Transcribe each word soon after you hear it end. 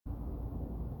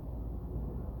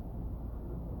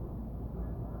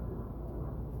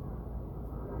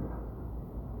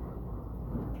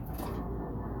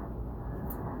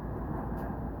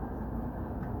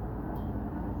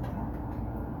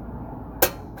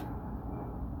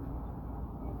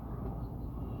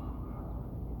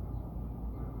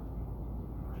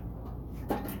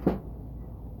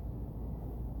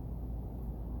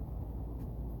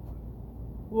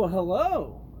Well,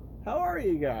 hello. How are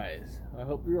you guys? I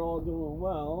hope you're all doing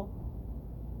well.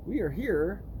 We are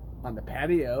here on the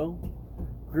patio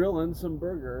grilling some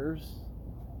burgers.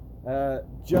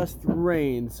 Just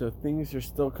rained, so things are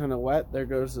still kind of wet. There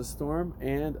goes the storm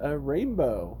and a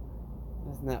rainbow.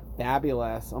 Isn't that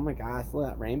fabulous? Oh my gosh, look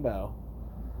at that rainbow.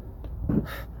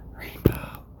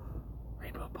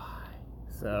 Rainbow pie.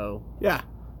 So, yeah,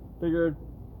 figured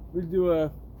we'd do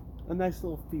a nice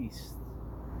little feast.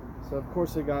 So, of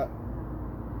course, I got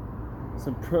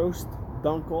some Prost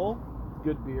Dunkel,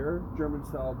 good beer, German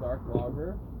style dark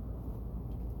lager.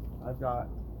 I've got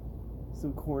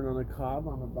some corn on the cob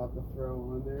I'm about to throw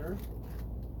on there.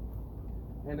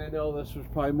 And I know this was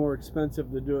probably more expensive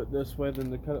to do it this way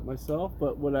than to cut it myself,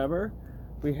 but whatever.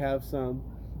 We have some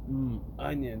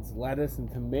onions, lettuce, and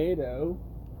tomato.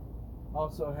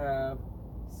 Also have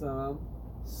some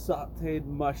sauteed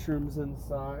mushrooms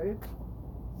inside.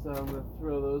 So I'm going to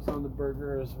throw those on the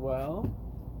burger as well.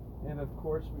 And of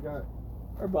course we got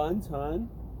our buns, hun,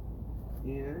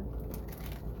 and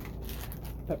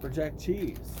pepper jack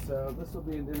cheese. So this will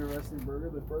be an interesting burger.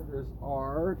 The burgers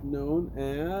are known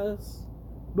as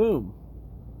Boom.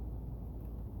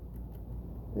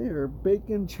 They are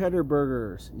bacon cheddar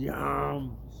burgers.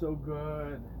 Yum! So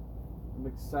good. I'm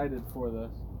excited for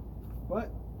this.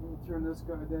 But let me turn this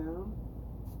guy down.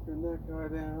 Turn that guy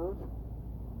down.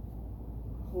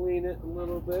 Clean it a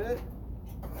little bit.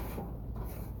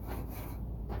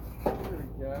 There we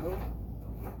go.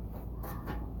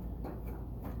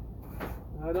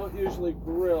 I don't usually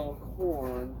grill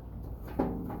corn,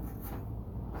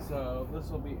 so this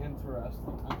will be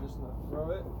interesting. I'm just going to throw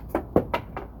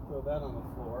that on the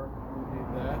floor. We need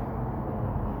that.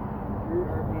 We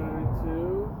are going to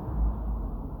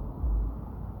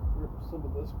rip some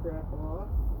of this crap off.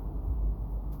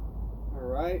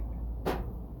 Alright.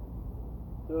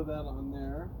 Throw that on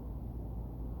there.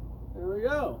 There we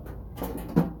go.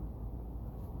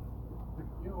 Pick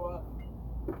you up.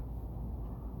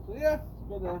 So yeah, it's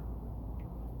been a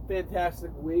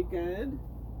fantastic weekend.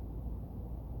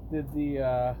 Did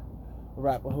the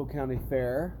Arapahoe County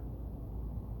Fair.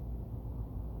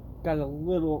 Got a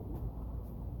little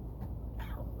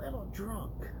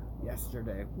drunk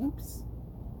yesterday. Whoops.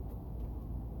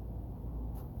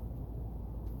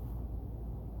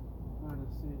 Trying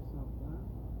to see something.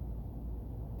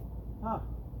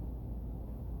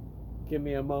 Give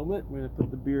me a moment. I'm going to put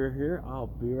the beer here. I'll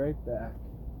be right back.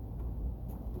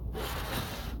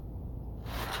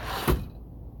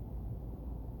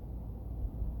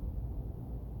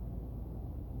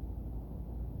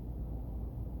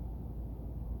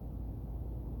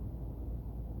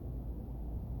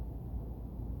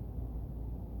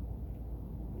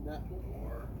 That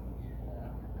more.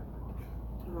 Yeah.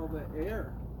 Turn all the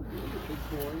air. Big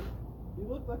boy. You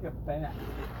look like a bat.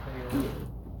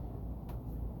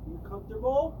 You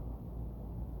comfortable?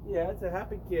 Yeah, it's a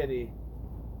happy kitty.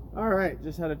 Alright,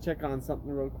 just had to check on something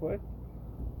real quick.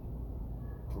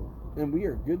 And we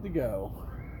are good to go.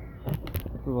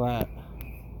 Look at that.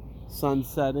 Sun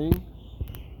setting.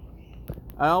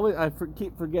 I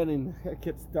keep forgetting it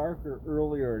gets darker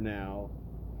earlier now.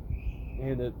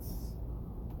 And it's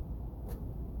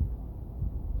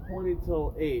 20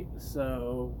 till 8,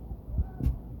 so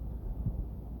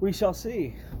we shall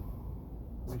see.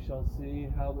 We shall see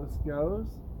how this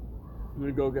goes. I'm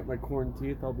gonna go get my corn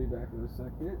teeth. I'll be back in a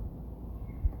second.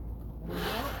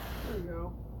 There we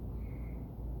go.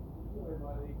 There,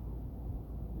 buddy.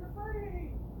 You're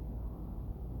free.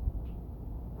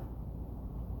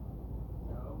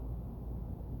 No.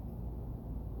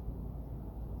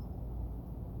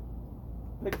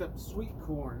 Picked up sweet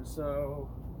corn, so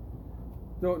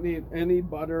don't need any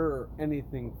butter or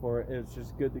anything for it. It's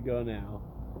just good to go now.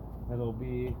 It'll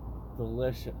be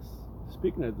delicious.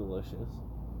 Speaking of delicious,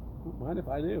 don't mind if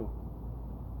I do.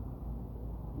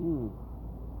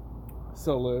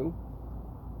 Salud.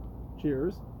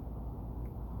 Cheers.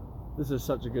 This is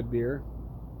such a good beer.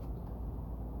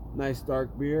 Nice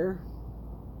dark beer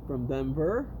from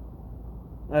Denver.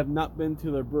 I have not been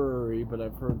to their brewery, but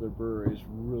I've heard their brewery is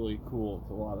really cool. It's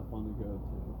a lot of fun to go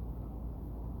to.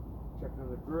 Check on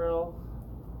the grill.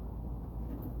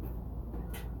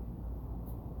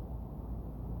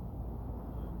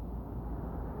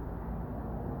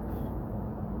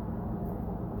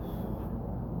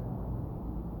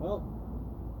 Well,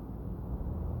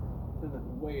 turn that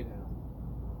way down.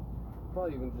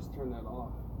 Probably even just turn that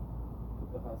off.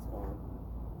 Put the husk on.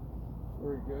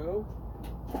 There we go.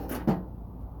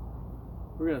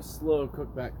 We're going to slow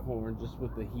cook that corn just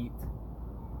with the heat.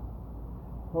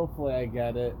 Hopefully I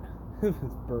get it.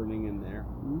 It's burning in there.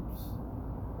 Oops.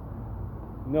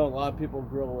 You know, a lot of people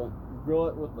grill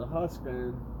it with the husk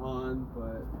on,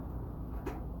 but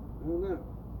I don't know.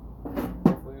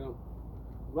 Definitely don't.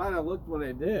 Glad I looked when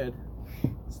I did.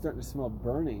 It's starting to smell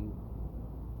burning.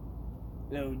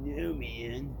 Oh no,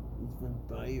 man. It's on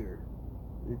fire.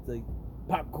 It's like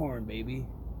popcorn, baby.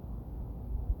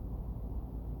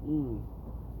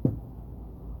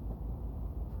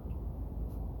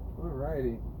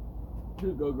 Alrighty. I'm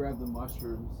gonna go grab the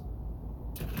mushrooms.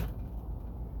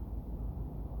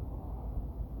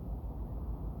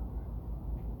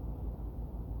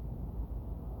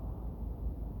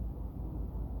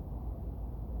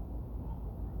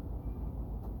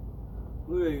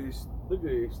 Look at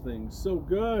these things. So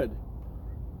good.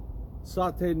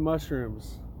 Sauteed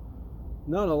mushrooms.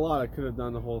 Not a lot. I could have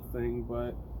done the whole thing,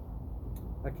 but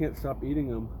I can't stop eating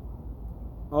them.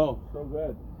 Oh, so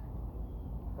good.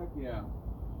 Heck yeah.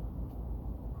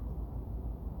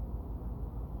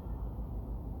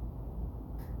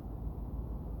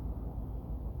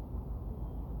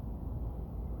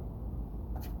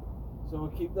 So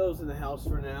we'll keep those in the house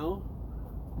for now.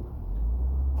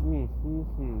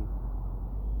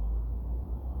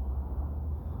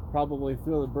 Probably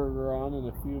throw the burger on in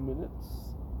a few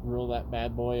minutes. Roll that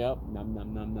bad boy up. Num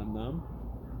num num num num.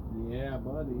 Yeah,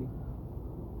 buddy.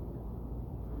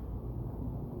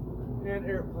 And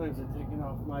airplanes are taking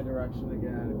off my direction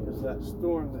again because that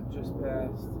storm that just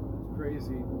passed. It's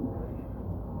crazy.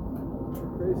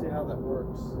 Crazy how that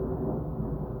works.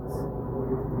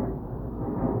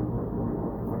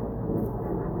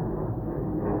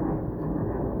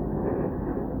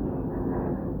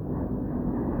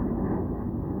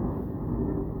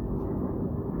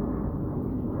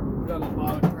 Got a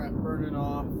lot of crap burning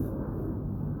off.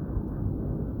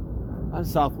 That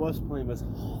Southwest plane was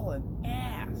hauling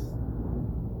ass.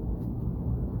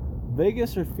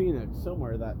 Vegas or Phoenix,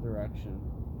 somewhere that direction.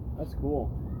 That's cool.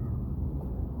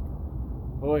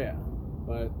 Oh yeah,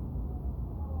 but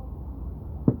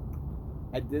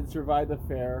I did survive the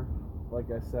fare.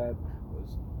 Like I said, I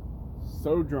was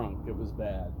so drunk it was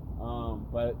bad.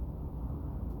 But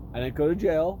I didn't go to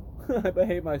jail. I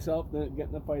behaved myself, didn't get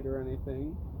in a fight or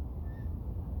anything.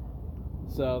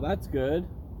 So that's good.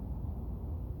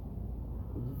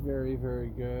 It's very, very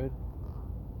good.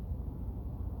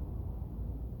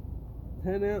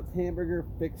 10-ounce hamburger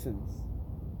fixins.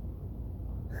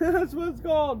 That's what it's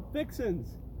called,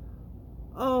 fixins.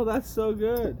 Oh, that's so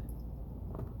good.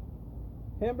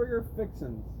 Hamburger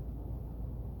fixins.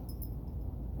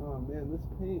 Oh man, this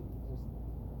paint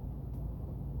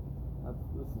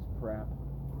this is crap.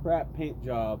 Crap paint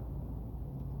job.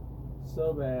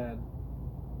 So bad.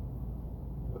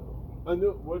 I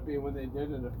knew it would be when they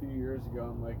did it a few years ago.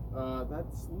 I'm like,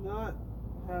 that's not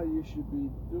how you should be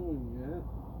doing it.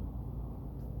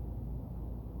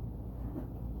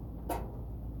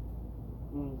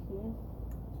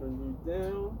 Turn these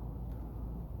down.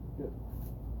 Get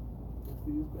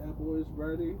these bad boys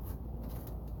ready.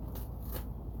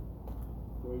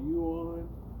 Throw you on.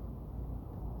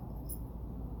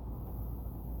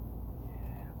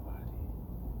 Yeah, buddy.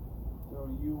 Throw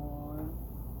you on.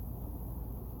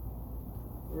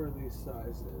 Where are these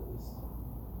sizes?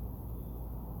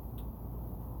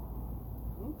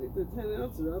 I don't think they're 10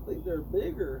 ounces. I think they're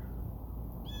bigger.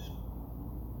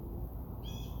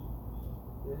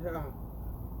 Yeah.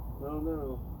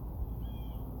 No.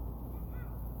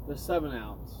 They're 7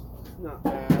 ounce. It's not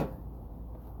bad.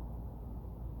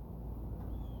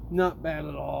 Not bad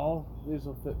at all. These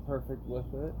will fit perfect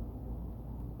with it.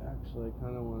 Actually, I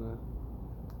kind of want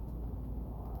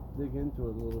to dig into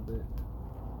it a little bit.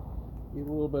 Eat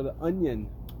a little bit of onion.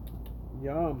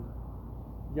 Yum.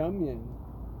 Yum.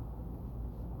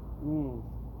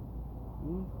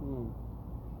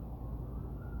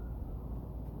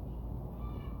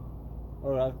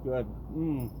 Oh, that's good.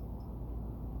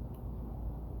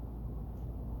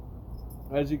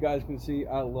 As you guys can see,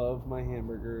 I love my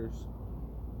hamburgers.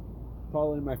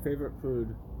 Probably my favorite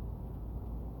food.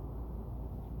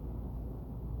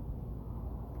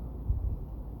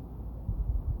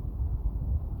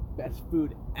 Best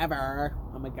food ever.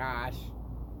 Oh my gosh.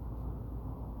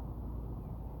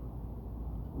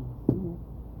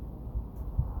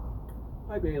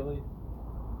 Hi, Bailey.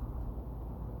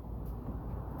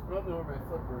 I don't know where my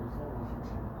flipper is. Hold on.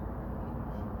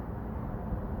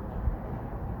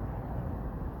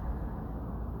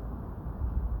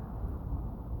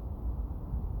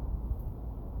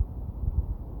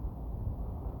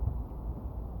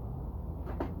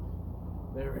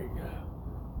 There we go.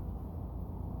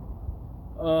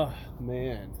 Oh,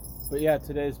 man. But yeah,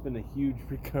 today's been a huge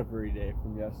recovery day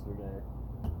from yesterday.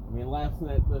 I mean, last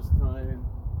night this time,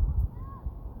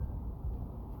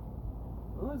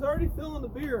 I was already feeling the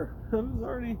beer. I was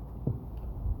already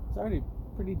It's already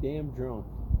pretty damn drunk.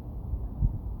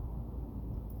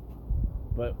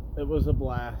 But it was a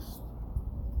blast.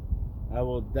 I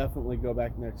will definitely go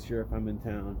back next year if I'm in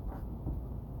town.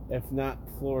 If not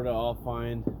Florida, I'll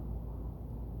find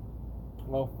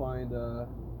a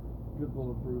good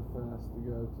little brew fest to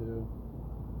go to.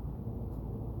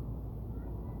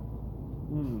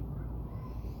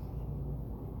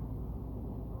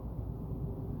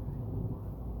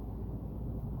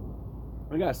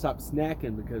 I gotta stop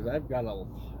snacking because I've got a lot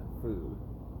of food.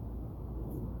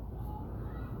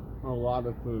 A lot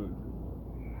of food.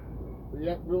 But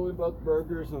yeah, really both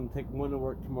burgers. I'm gonna take one to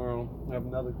work tomorrow. I have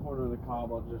another corn on the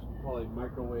cob. I'll just probably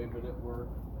microwave it at work.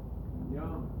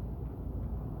 Yum.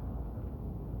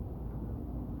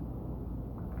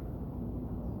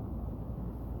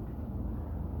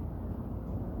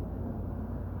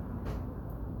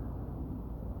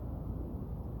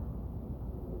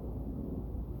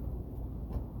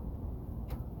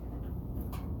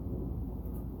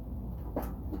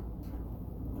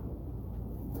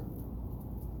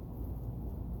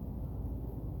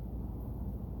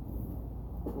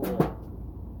 Cool.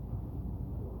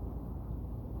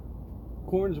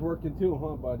 Corn's working too,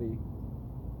 huh, buddy?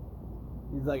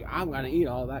 He's like, I'm gonna eat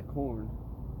all that corn.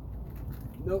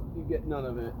 Nope, you get none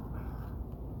of it.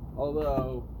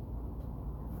 Although,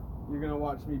 you're gonna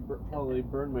watch me probably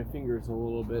burn my fingers a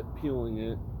little bit peeling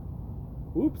it.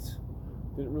 Oops,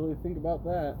 didn't really think about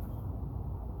that.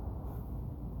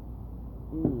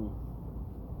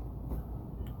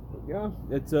 But yeah,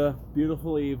 it's a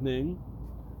beautiful evening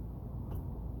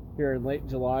here in late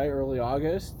July, early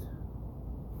August.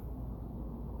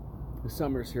 The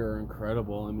summers here are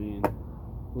incredible. I mean,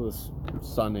 this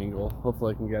sun angle.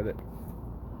 Hopefully I can get it.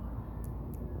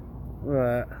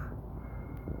 The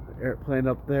airplane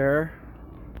up there.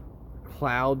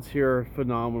 Clouds here are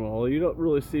phenomenal. You don't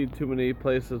really see too many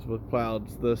places with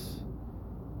clouds this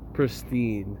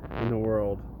pristine in the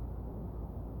world.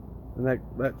 And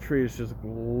that tree is just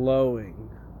glowing.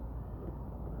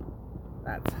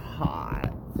 That's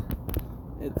hot.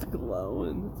 It's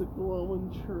glowing. It's a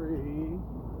glowing tree.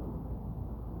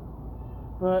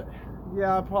 But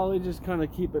yeah, I'll probably just kind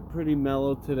of keep it pretty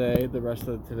mellow today, the rest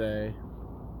of today.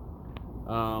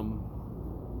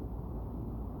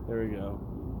 There we go.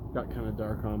 Got kind of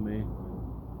dark on me.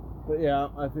 But yeah,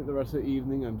 I think the rest of the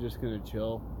evening I'm just gonna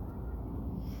chill.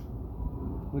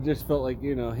 I just felt like,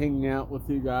 hanging out with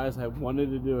you guys. I wanted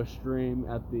to do a stream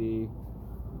at the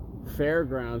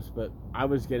fairgrounds, but I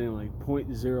was getting like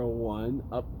 0.01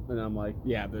 up, and I'm like,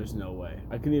 yeah, there's no way.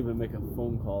 I couldn't even make a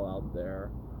phone call out there.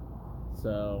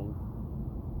 So,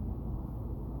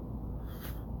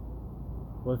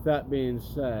 with that being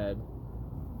said,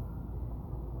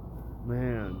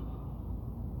 man,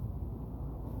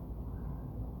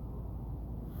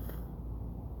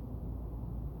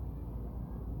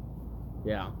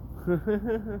 yeah,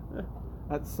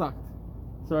 that sucked.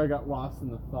 Sorry I got lost in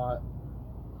the thought.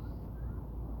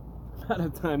 At a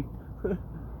time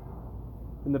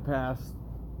in the past.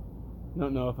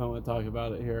 Don't know if I want to talk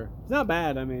about it here. It's not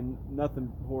bad. I mean,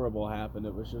 nothing horrible happened.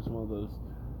 It was just one of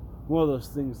those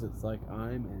things that's like,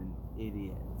 I'm an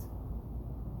idiot.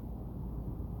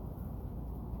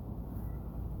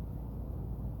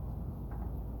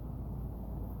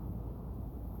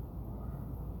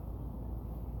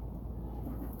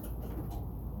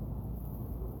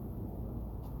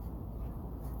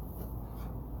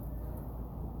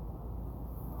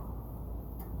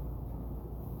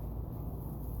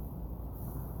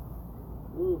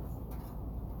 Oof.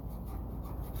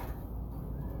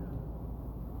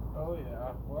 Oh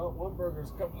yeah. Well, one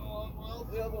burger's coming along well,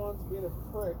 the other one's being a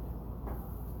prick.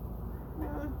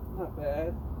 Not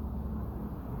bad.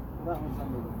 That one's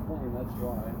under the plane, that's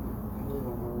why. Move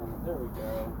them around. There we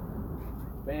go.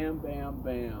 Bam, bam,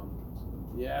 bam.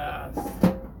 Yes.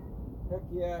 Heck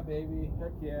yeah, baby.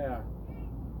 Heck yeah.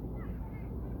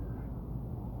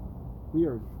 We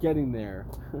are getting there.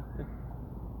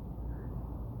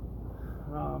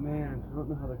 Oh man, I don't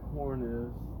know how the corn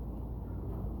is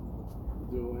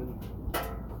doing.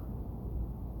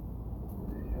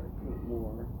 Put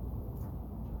more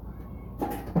there.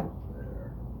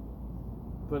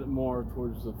 Put it more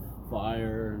towards the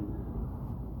fire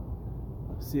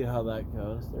and see how that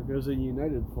goes. There goes a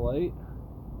United flight.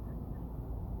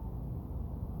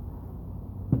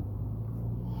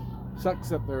 Sucks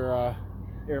that their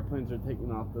airplanes are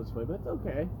taking off this way, but it's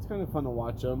okay. It's kind of fun to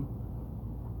watch them.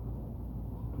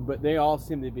 But they all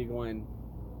seem to be going,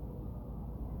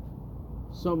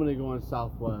 so many going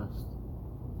southwest.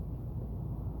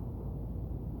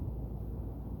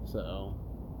 So,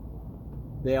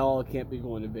 they all can't be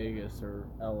going to Vegas or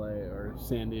LA or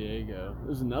San Diego.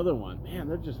 There's another one. Man,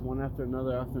 they're just one after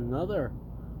another after another.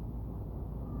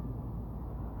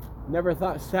 Never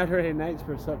thought Saturday nights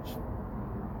were such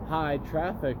high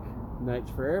traffic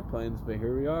nights for airplanes, but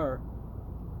here we are.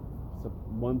 It's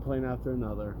one plane after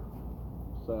another.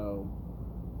 So,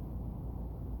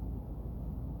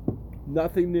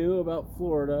 nothing new about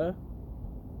Florida.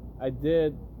 I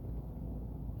did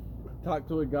talk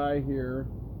to a guy here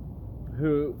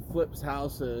who flips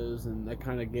houses, and I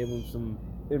kind of gave him some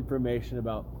information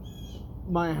about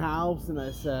my house, and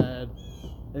I said,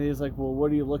 and he's like, well,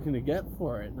 what are you looking to get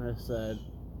for it? And I said,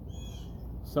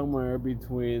 somewhere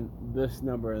between this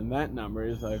number and that number.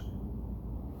 He's like,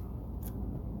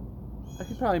 I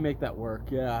could probably make that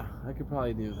work. Yeah, I could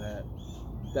probably do that.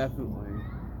 Definitely.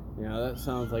 You know, that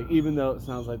sounds like, even though it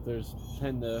sounds like there's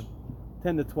 $10,000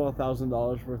 to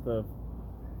 $12,000 worth of,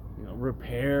 you know,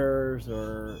 repairs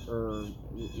or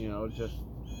you know, just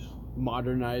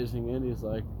modernizing it. He's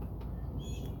like,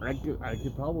 I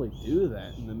could probably do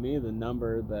that. And to me, the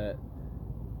number that,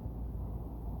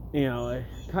 you know, I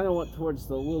kind of went towards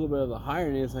the little bit of the higher,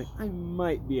 and he's like, I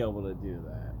might be able to do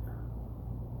that.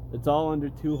 It's all under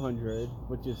 200,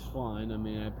 which is fine. I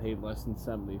mean, I paid less than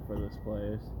 70 for this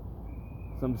place.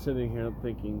 So I'm sitting here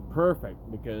thinking, perfect,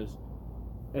 because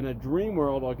in a dream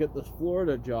world, I'll get this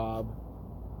Florida job,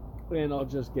 and I'll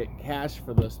just get cash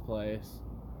for this place,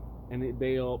 and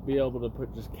they'll be able to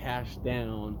put just cash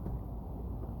down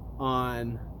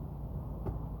on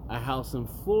a house in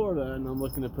Florida, and I'm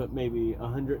looking to put maybe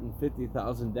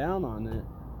 $150,000 down on it.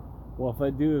 Well, if I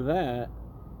do that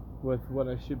with what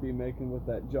I should be making with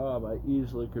that job, I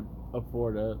easily could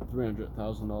afford a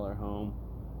 $300,000 home,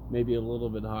 maybe a little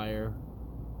bit higher.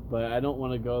 But I don't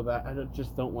want to go that. I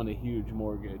just don't want a huge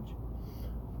mortgage.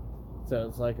 So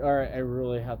it's like, all right, I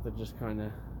really have to just kind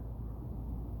of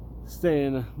stay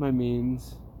in my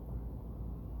means.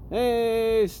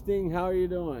 Hey, Sting, how are you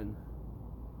doing?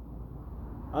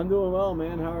 I'm doing well,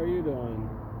 man. How are you doing?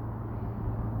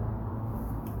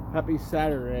 Happy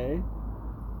Saturday.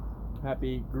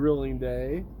 Happy grilling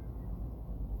day.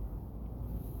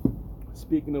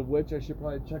 Speaking of which, I should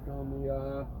probably check on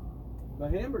the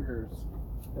hamburgers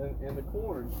and the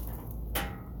corn.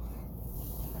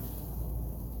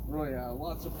 Oh yeah,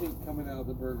 lots of pink coming out of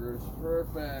the burgers.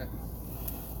 Perfect.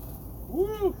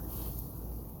 Woo!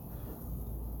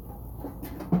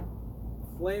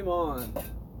 Flame on.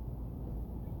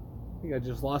 I think I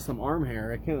just lost some arm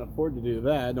hair. I can't afford to do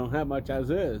that. I don't have much as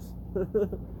is.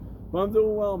 But I'm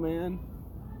doing well, man.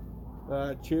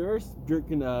 Cheers.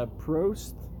 Drinking a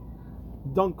Prost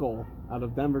Dunkel out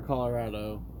of Denver,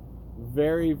 Colorado.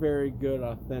 Very, very good,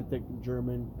 authentic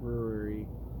German brewery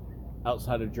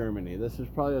outside of Germany. This is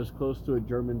probably as close to a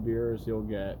German beer as you'll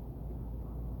get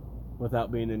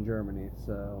without being in Germany.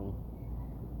 So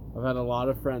I've had a lot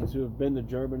of friends who have been to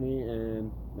Germany,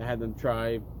 and I had them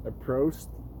try a Prost,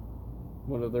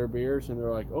 one of their beers, and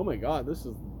they're like, oh my god, this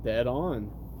is dead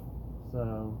on.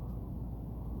 So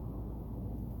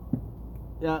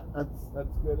yeah, that's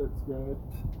good. It's good.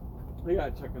 I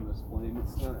gotta check on this flame.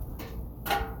 It's not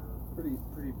pretty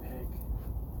big.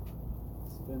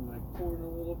 Spin my corn a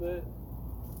little bit.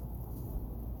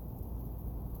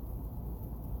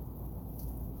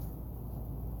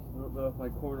 I don't know if my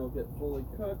corn will get fully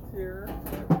cooked here,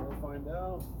 but we'll find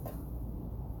out.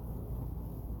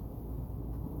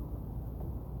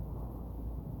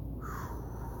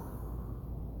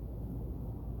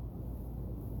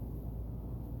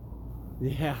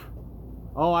 Yeah.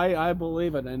 Oh, I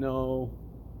believe it. I know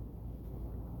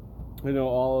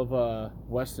all of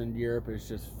Western Europe is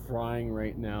just frying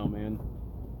right now, man.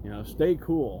 You know, stay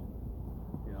cool.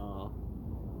 You know,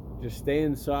 just stay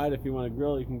inside. If you want to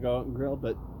grill, you can go out and grill,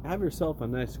 but have yourself a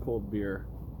nice cold beer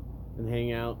and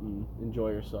hang out and enjoy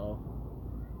yourself.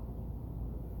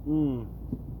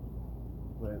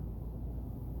 But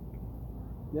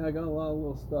yeah, I got a lot of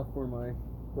little stuff for my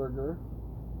burger.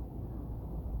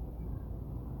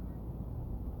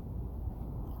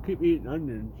 Keep eating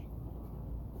onions.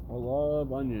 I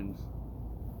love onions.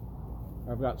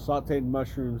 I've got sauteed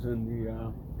mushrooms in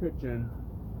the kitchen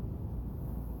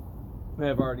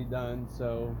I've already done,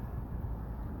 so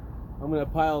I'm going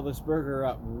to pile this burger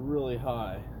up really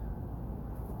high.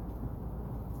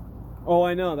 Oh,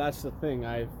 I know, that's the thing.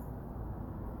 I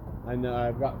know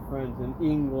I've got friends in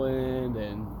England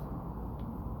and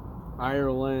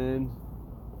Ireland,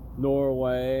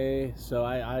 Norway, so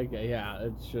yeah,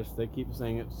 it's just, they keep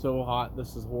saying it's so hot,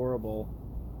 this is horrible.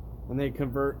 And they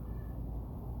convert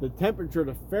the temperature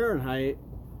to Fahrenheit,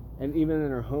 and even in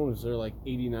their homes, they're like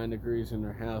 89 degrees in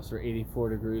their house or 84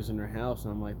 degrees in their house,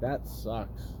 and I'm like, that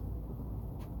sucks.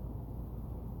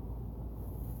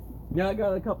 Yeah, I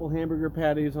got a couple hamburger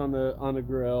patties on the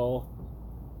grill,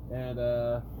 and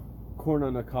corn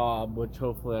on the cob, which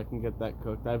hopefully I can get that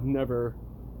cooked. I've never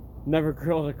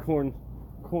grilled a corn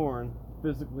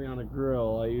physically on a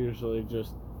grill. I usually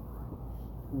just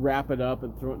wrap it up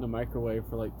and throw it in the microwave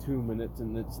for like 2 minutes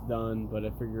and it's done. But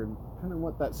I figured kind of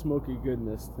want that smoky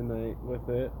goodness tonight with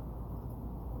it.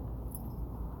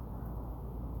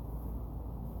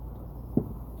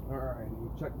 Alright,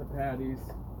 check the patties.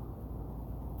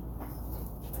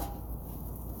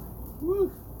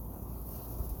 Woo!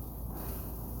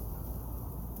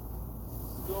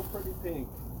 Still pretty pink.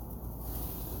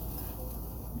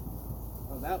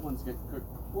 Oh, that one's getting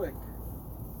cooked quick.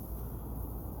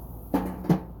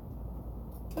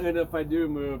 And if I do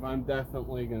move, I'm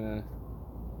definitely gonna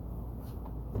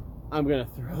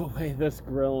throw away this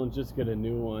grill and just get a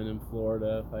new one in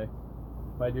Florida if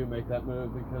I do make that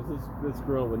move, because this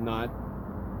grill would not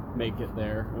make it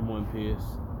there in one piece.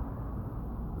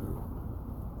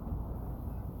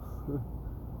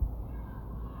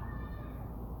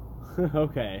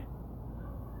 Okay.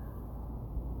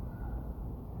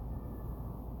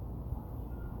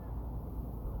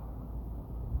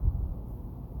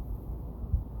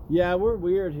 Yeah, we're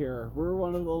weird here. We're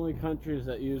one of the only countries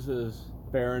that uses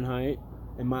Fahrenheit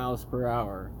and miles per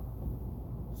hour.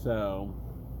 So,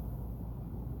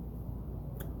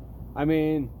 I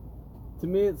mean, to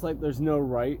me it's like there's no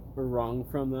right or wrong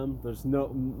from them. There's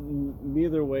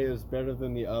neither way is better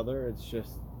than the other. It's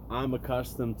just I'm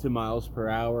accustomed to miles per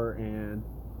hour and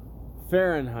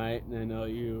Fahrenheit, and I know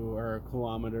you are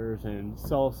kilometers and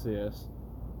Celsius.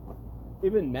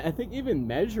 I think even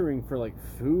measuring for like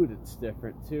food, it's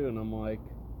different too. And I'm like,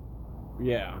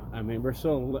 yeah, I mean,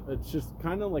 it's just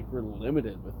kind of like we're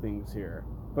limited with things here.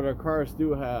 But our cars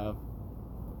do have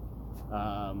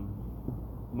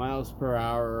miles per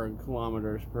hour and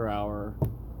kilometers per hour.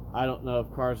 I don't know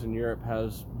if cars in Europe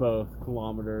has both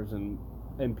kilometers and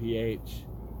mph.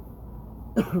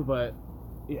 But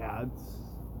yeah,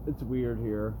 it's weird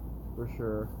here for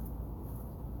sure.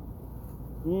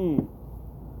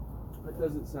 That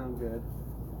doesn't sound good.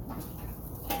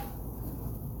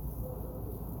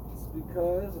 It's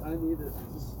because I need to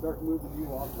just start moving you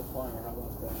off the fire. How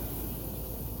about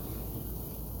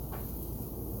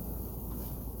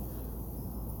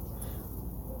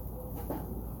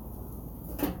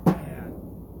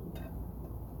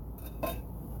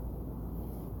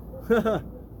that?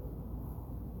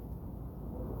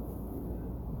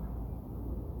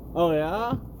 Oh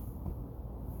yeah?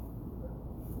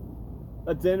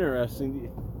 That's interesting.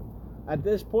 At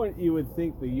this point, you would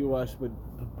think the U.S. would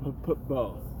put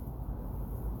both.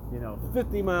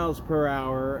 50 miles per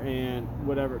hour and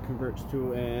whatever it converts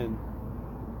to, and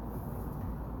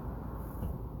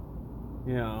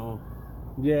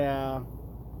yeah.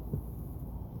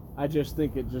 I just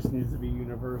think it just needs to be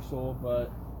universal,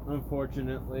 but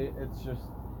unfortunately,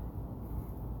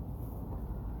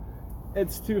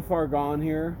 it's too far gone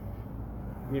here.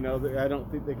 I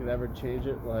don't think they could ever change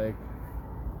it. Like,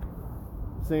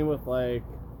 same with like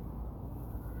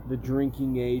the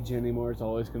drinking age anymore. It's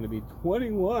always going to be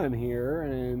 21 here,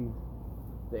 and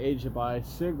the age to buy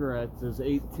cigarettes is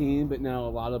 18. But now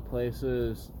a lot of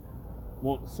places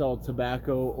won't sell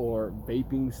tobacco or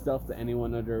vaping stuff to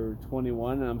anyone under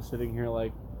 21. And I'm sitting here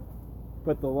like,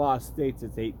 but the law states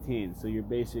it's 18. So you're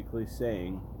basically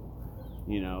saying,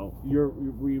 we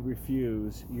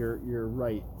refuse. You're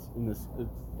right in this.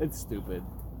 It's stupid.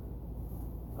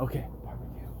 Okay,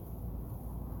 barbecue.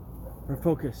 We're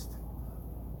focused.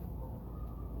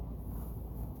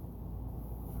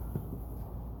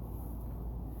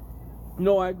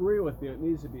 No, I agree with you. It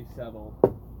needs to be settled.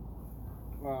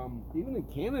 Even in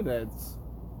Canada,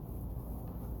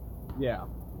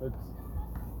 it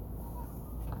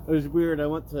was weird. I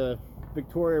went to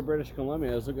Victoria, British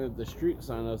Columbia. I was looking at the street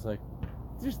sign. I was like,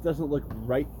 it just doesn't look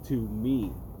right to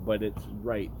me, but it's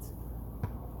right.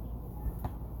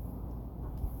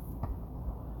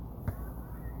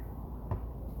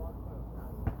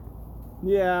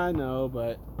 Yeah, I know,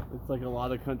 but it's like a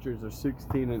lot of countries are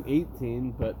 16 and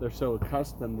 18, but they're so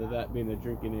accustomed to that being a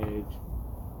drinking age.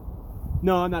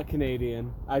 No, I'm not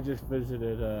Canadian. I just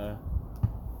visited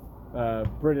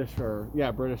British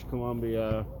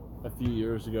Columbia a few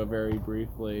years ago, very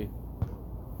briefly.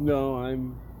 No,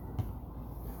 I'm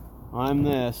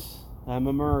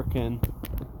American.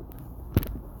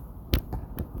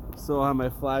 Still have my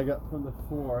flag up from the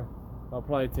 4th. I'll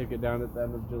probably take it down at the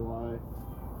end of July.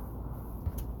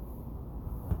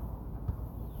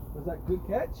 Was that a good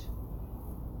catch?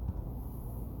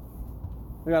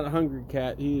 I got a hungry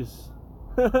cat.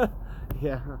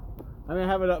 Yeah. I'm gonna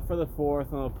have it up for the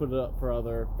 4th, and I'll put it up for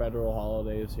other federal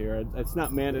holidays here. It's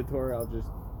not mandatory. I'll just,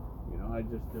 I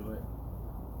just do it.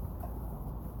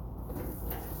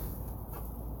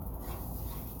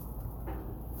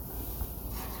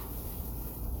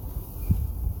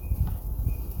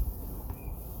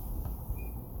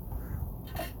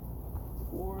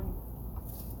 Corn.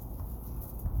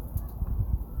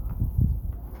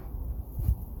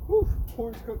 Whew,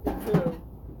 corn's cooking too.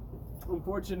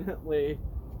 Unfortunately,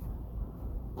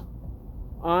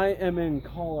 I am in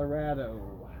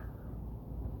Colorado,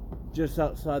 just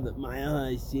outside of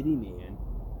Mile City, man.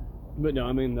 But no,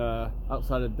 I'm in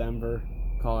outside of Denver,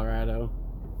 Colorado.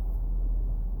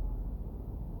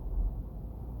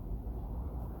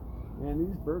 Man,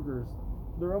 these burgers,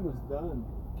 they're almost done.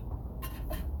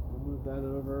 I'll move that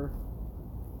over.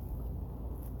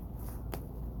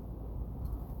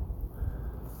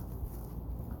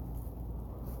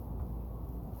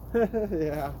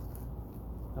 Yeah.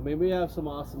 I mean, we have some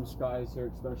awesome skies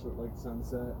here, especially at like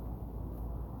sunset.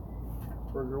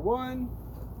 Burger 1.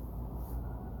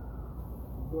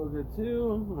 Burger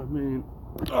 2. I mean,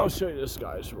 I'll show you the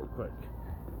skies real quick.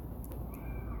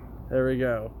 There we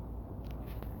go.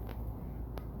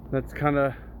 That's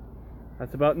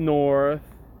about north.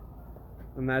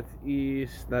 And that's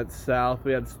east. That's south.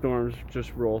 We had storms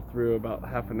just roll through about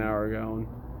half an hour ago. And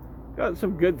got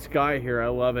some good sky here. I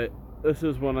love it. This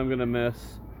is what I'm going to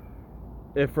miss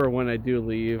if or when I do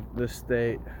leave this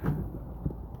state.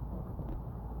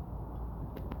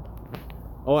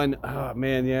 Oh, and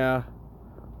man, yeah,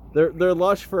 they're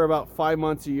lush for about 5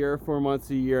 months a year, 4 months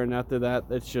a year, and after that,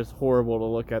 it's just horrible to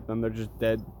look at them. They're just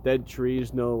dead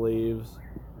trees, no leaves.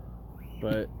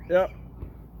 But yep.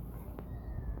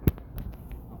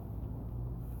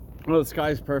 Well, the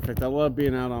sky's perfect. I love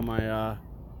being out on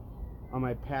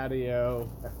my patio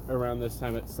around this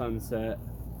time at sunset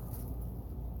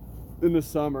in the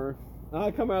summer. I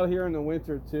come out here in the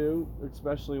winter too,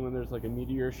 especially when there's like a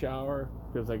meteor shower,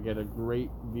 because I get a great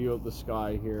view of the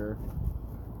sky here.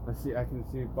 I can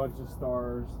see a bunch of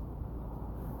stars.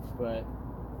 But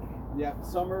yeah,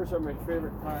 summers are my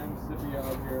favorite times to be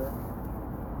out here.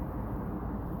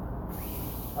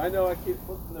 I know I keep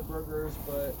flipping the burgers,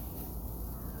 but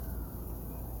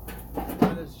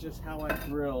that is just how I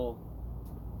grill,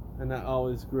 and I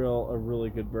always grill a really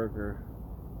good burger.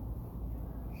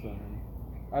 So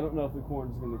I don't know if the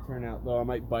corn's going to turn out, though. I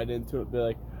might bite into it and be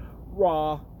like,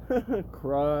 raw,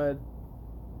 crud.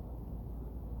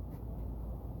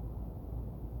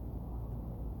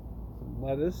 Some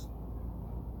lettuce.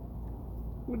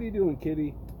 What are you doing,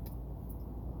 kitty?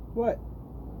 What?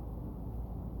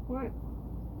 What?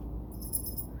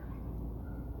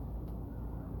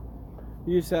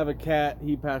 He used to have a cat.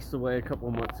 He passed away a couple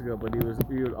months ago, but he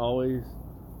would always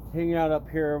hang out up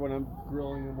here when I'm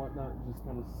grilling and whatnot, and just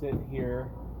kind of sit here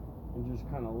and just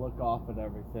kind of look off at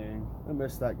everything. I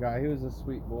miss that guy. He was a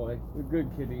sweet boy, a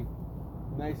good kitty,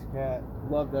 nice cat,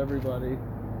 loved everybody.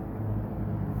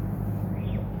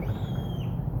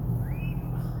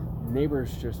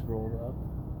 Neighbors just rolled up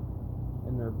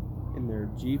in their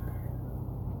Jeep.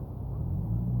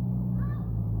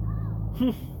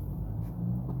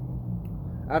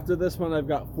 After this one, I've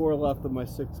got 4 left of my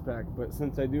 6-pack, but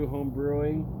since I do home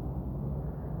brewing,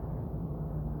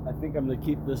 I think I'm gonna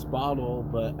keep this bottle.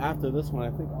 But after this one,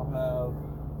 I think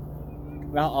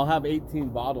I'll have 18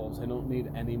 bottles. I don't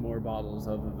need any more bottles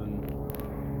other than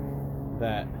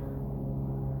that.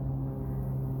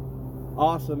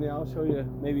 Awesome. Yeah, I'll show you.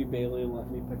 Maybe Bailey will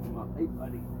let me pick him up. Hey,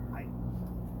 buddy. Hi.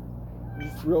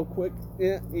 Just real quick.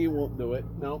 Yeah, he won't do it.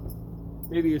 No.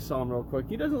 Maybe you saw him real quick.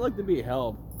 He doesn't like to be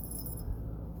held.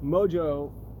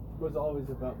 Mojo was always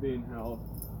about being held,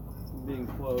 being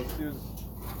close. He was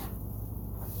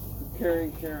a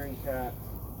caring cat.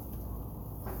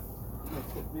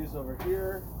 Let's put these over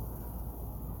here.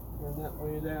 Turn that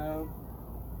way down.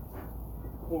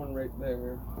 Corn right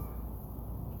there.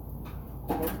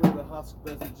 Hopefully the husk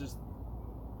doesn't just...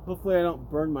 Hopefully I don't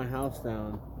burn my house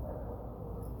down.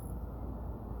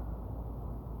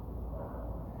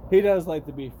 He does like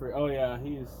to be free. Oh yeah,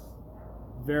 he's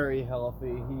very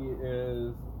healthy. He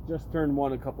is just turned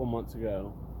 1 a couple months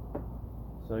ago.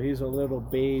 So he's a little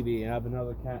baby. I have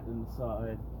another cat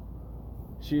inside.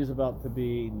 She's about to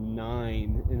be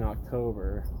 9 in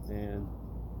October, and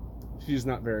she's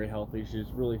not very healthy.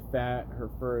 She's really fat. Her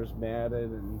fur is matted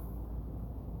and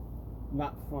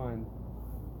not fun.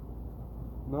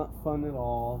 Not fun at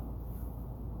all.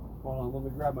 Hold on, let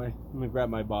me grab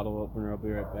my bottle opener. I'll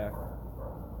be right back.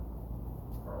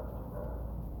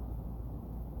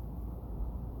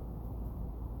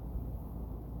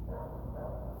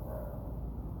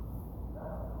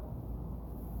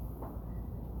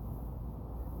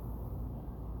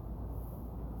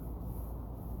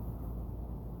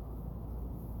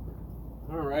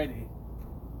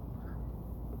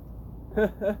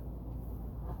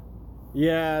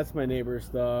 Yeah, it's my neighbor's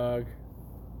dog.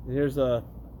 And here's a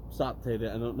sauteed it.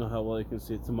 I don't know how well you can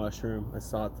see. It's a mushroom. I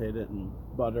sauteed it in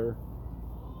butter.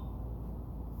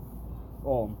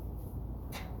 Oh,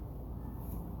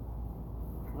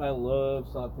 I love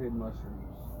sauteed mushrooms.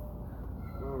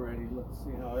 Alrighty, let's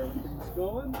see how everything's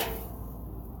going.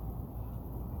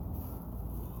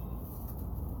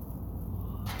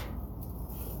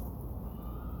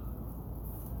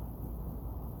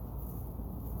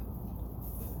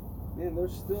 Man,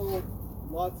 there's still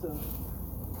lots of...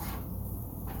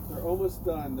 They're almost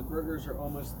done. The burgers are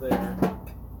almost there.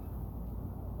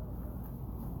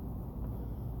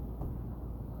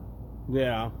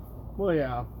 Yeah. Well,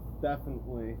 yeah,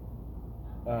 definitely.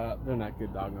 They're not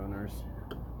good dog owners.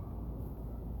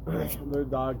 Their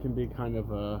dog can be kind of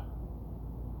a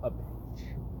bitch.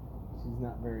 She's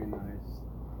not very nice.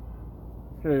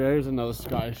 Okay, there's another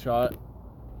sky shot.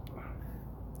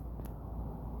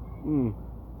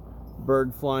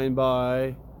 Bird flying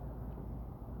by.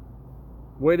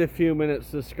 Wait a few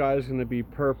minutes, the sky's gonna be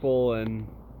purple and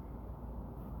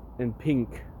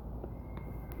pink.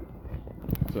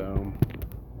 So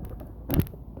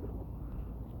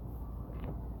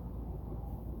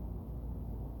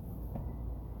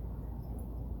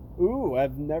ooh,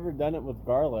 I've never done it with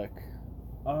garlic.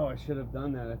 Oh, I should have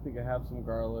done that. I think I have some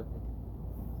garlic.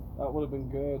 That would have been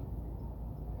good.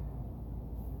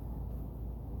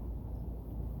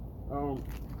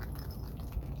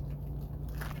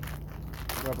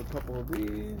 Grab a couple of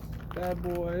these bad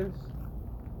boys.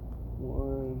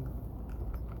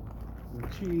 Some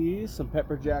cheese, some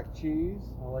pepper jack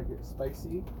cheese. I like it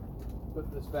spicy.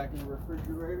 Put this back in the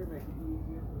refrigerator, make it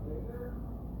easier for later.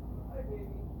 Hi, baby.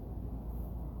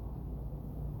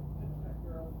 Hi,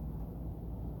 girl.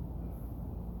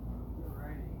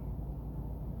 Alrighty.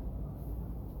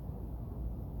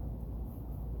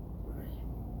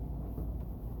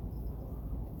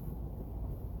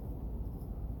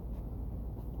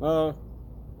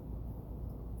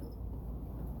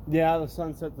 Yeah, the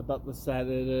sunset's about to set.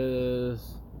 It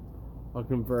is. I'll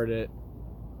convert it.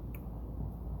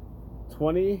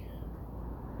 20.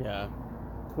 Yeah,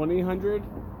 2000.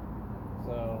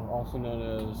 So also known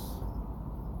as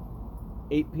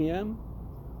 8 p.m.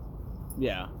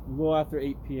 Yeah, a little after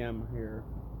 8 p.m. here.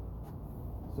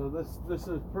 So this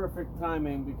is perfect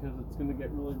timing because it's going to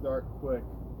get really dark quick.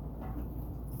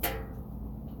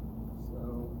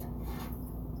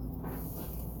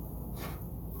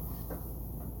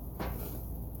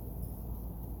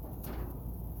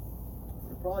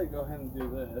 Probably go ahead and do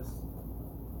this.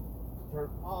 Turn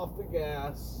off the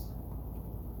gas.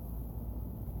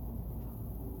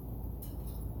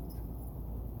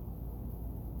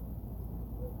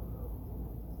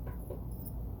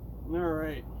 All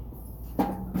right.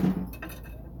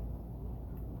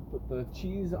 Put the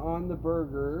cheese on the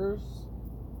burgers.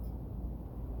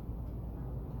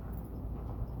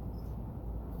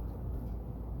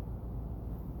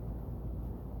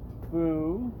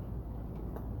 Boom.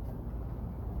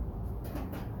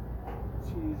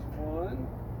 Cheese 1,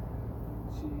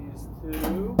 cheese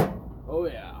 2. Oh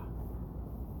yeah.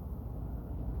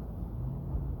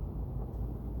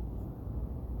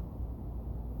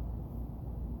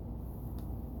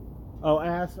 Oh,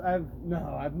 I've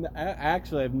never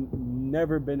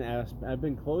been Aspen. I've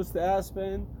been close to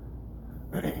Aspen,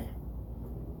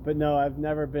 but no, I've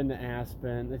never been to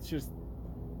Aspen. It's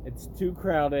too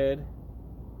crowded.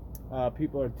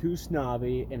 People are too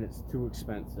snobby, and it's too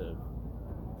expensive.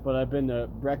 But I've been to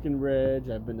Breckenridge,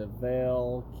 I've been to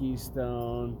Vail,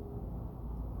 Keystone,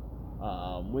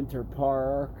 Winter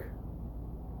Park.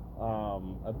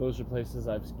 Those are places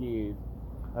I've skied.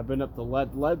 I've been up to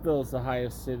Leadville's the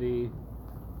highest city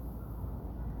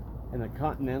in the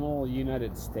continental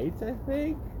United States, I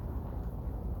think.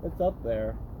 It's up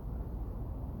there.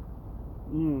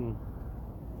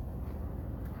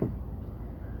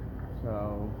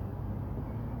 So,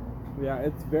 yeah,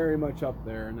 it's very much up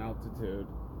there in altitude.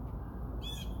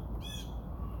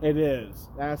 It is.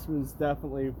 Aspen's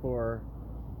definitely for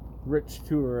rich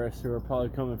tourists who are probably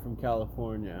coming from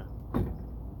California.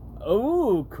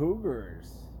 Oh,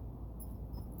 cougars.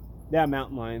 Yeah,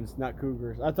 mountain lions, not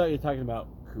cougars. I thought you were talking about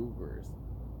cougars.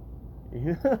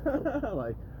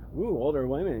 Like, ooh, older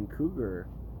women, cougar.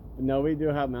 No, we do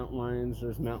have mountain lions.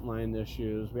 There's mountain lion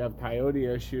issues. We have coyote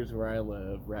issues where I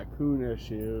live. Raccoon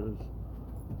issues.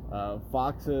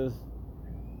 Foxes.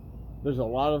 There's a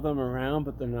lot of them around,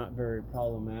 but they're not very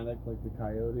problematic like the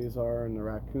coyotes are and the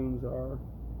raccoons are.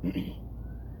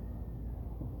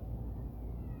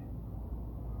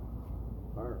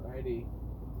 Alrighty.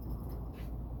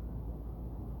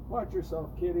 Watch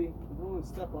yourself, kitty. I don't want to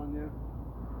step on you.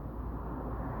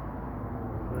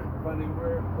 finding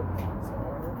where the things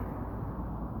are.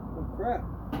 Oh crap.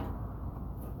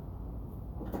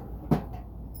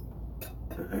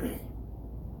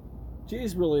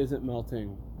 Cheese really isn't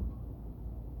melting.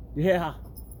 Yeah.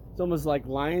 It's almost like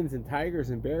lions and tigers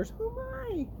and bears. Oh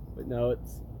my! But no,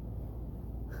 it's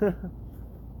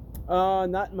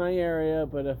not in my area,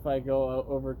 but if I go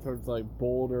over towards like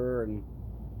Boulder and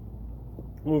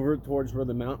over towards where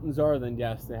the mountains are, then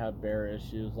yes, they have bear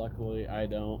issues. Luckily, I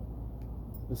don't.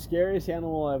 The scariest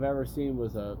animal I've ever seen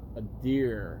was a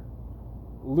deer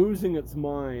losing its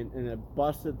mind, and it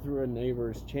busted through a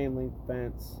neighbor's chain link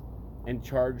fence and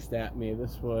charged at me.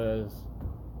 This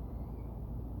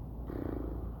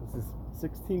is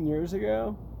 16 years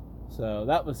ago, so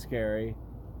that was scary.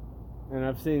 And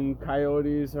I've seen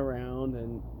coyotes around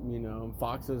and, you know,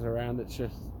 foxes around. It's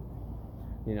just,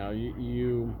 you know,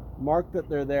 you mark that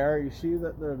they're there, you see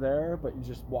that they're there, but you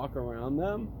just walk around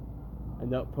them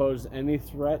and don't pose any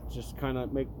threat. Just kind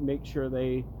of make sure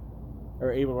they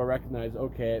are able to recognize,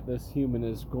 okay, this human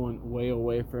is going way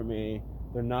away from me.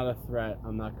 They're not a threat.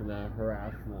 I'm not going to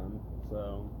harass them.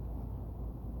 So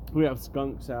we have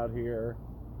skunks out here,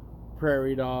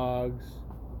 prairie dogs.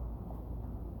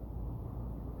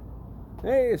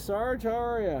 Hey, Sarge, how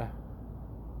are ya?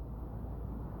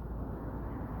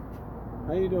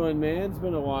 How you doing, man? It's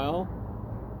been a while.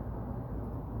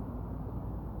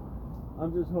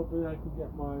 I'm just hoping I can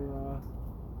get my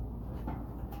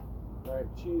alright,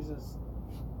 cheese is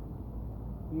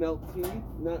melty,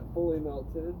 not fully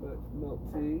melted, but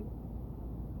melty.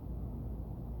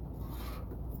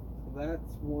 So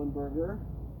that's one burger.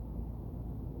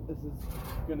 This is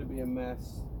gonna be a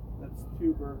mess. That's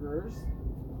 2 burgers.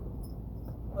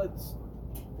 Let's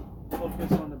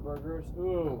focus on the burgers.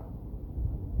 Ooh.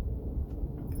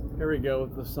 Here we go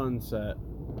with the sunset.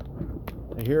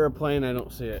 I hear a plane, I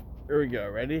don't see it. Here we go,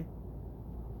 ready?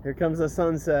 Here comes the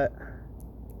sunset.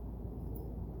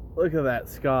 Look at that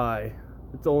sky.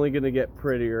 It's only gonna get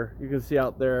prettier. You can see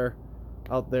out there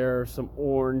some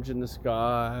orange in the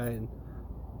sky and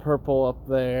purple up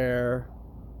there.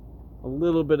 A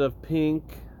little bit of pink.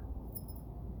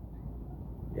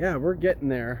 Yeah, we're getting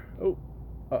there. Oh,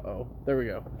 uh-oh. There we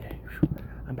go. Okay,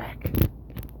 I'm back.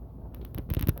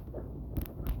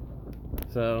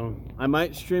 So, I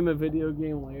might stream a video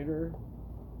game later.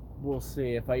 We'll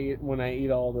see. When I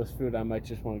eat all this food, I might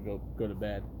just want to go to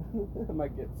bed. I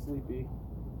might get sleepy.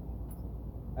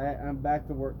 I'm back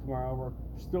to work tomorrow.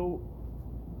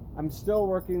 I'm still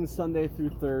working Sunday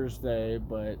through Thursday,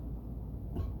 but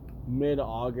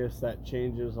mid-August that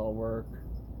changes. I'll work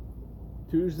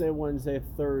Tuesday, Wednesday,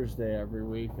 Thursday every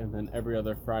week, and then every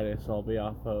other Friday, so I'll be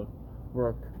off of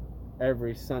work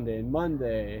every Sunday and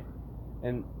Monday,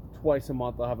 and twice a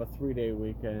month I'll have a 3-day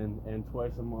weekend, and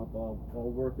twice a month I'll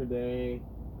work a day,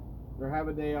 or have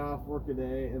a day off, work a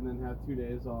day, and then have 2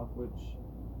 days off, which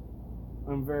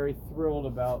I'm very thrilled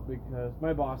about because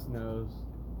my boss knows.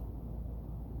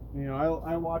 You know,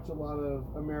 I watch a lot of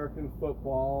American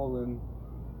football and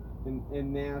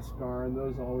NASCAR, and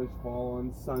those always fall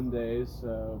on Sundays,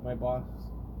 so my boss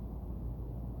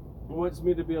wants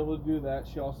me to be able to do that.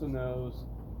 She also knows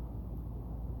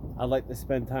I like to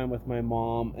spend time with my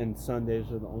mom, and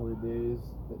Sundays are the only days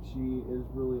that she is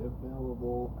really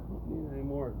available. I don't need any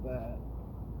more of that.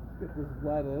 Let's get this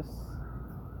lettuce.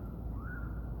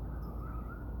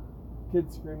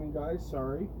 Kids screaming, guys,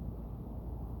 sorry.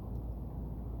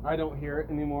 I don't hear it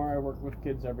anymore. I work with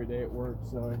kids every day at work,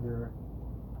 so I hear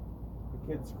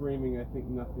the kids screaming. I think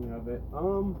nothing of it.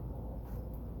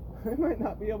 I might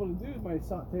not be able to do my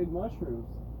sauteed mushrooms.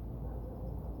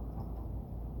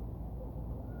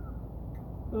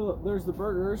 Oh, there's the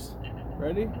burgers.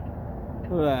 Ready?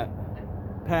 Look at that.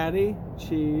 Patty,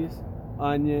 cheese,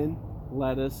 onion,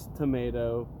 lettuce,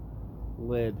 tomato,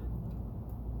 lid.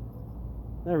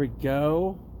 There we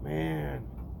go. Man,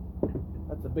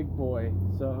 that's a big boy.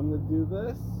 So I'm going to do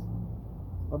this.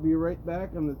 I'll be right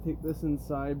back. I'm going to take this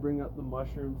inside, bring up the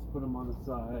mushrooms, put them on the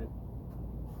side.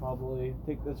 Probably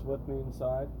take this with me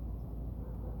inside.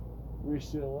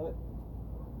 Reseal it.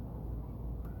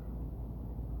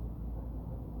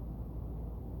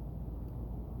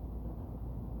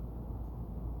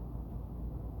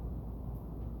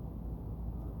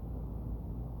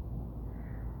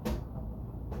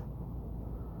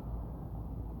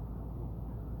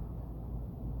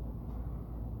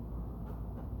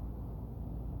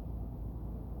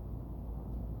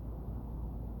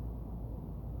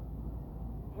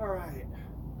 Alright.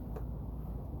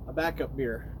 A backup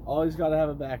beer. Always gotta have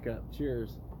a backup.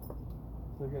 Cheers.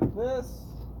 Look at this.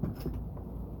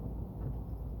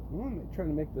 I'm trying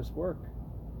to make this work.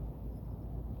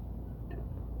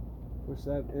 Push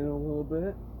that in a little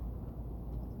bit.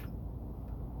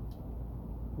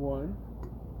 1,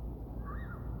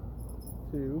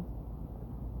 2,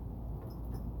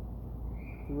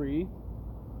 3,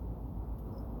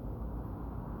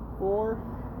 4.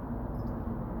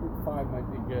 I think 5 might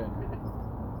be good.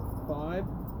 5.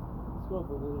 Let's go with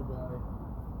the little guy.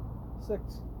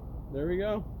 6. There we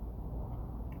go.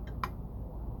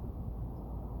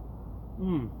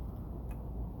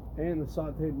 And the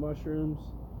sauteed mushrooms.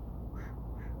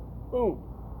 Boom.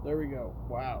 There we go.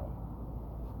 Wow.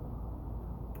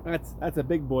 That's a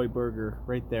big boy burger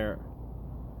right there.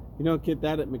 You don't get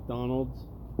that at McDonald's.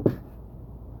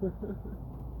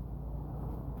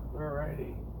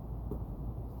 Alrighty.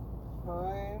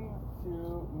 Time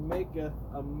to maketh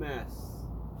a mess.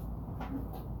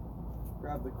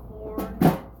 Grab the corn.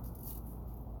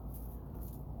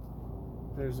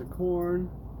 There's the corn.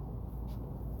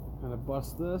 Kind of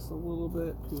bust this a little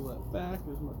bit. Peel that back.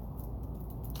 There's my.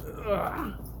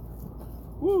 Ugh.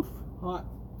 Woof! Hot.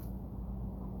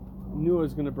 Knew I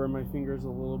was gonna burn my fingers a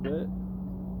little bit.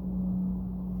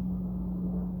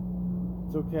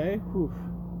 It's okay. Woof.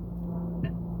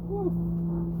 Woof.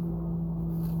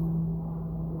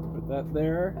 Put that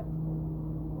there.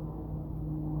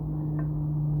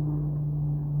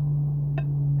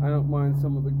 I don't mind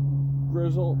some of the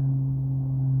grizzle.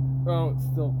 Oh, it's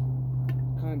still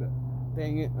kind of.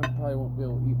 Dang it! I probably won't be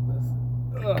able to eat this.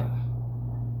 Ugh.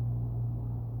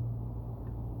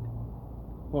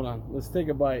 Hold on. Let's take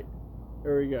a bite.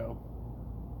 There we go.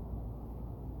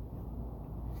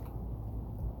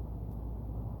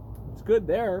 It's good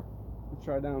there. Let's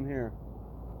try down here.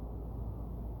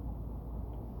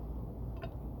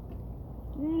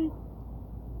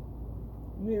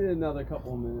 Needed another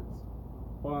couple of minutes.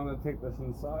 Well, I'm going to take this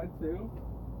inside too.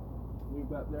 Leave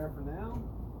that there for now.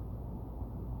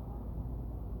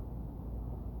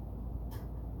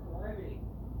 Alrighty.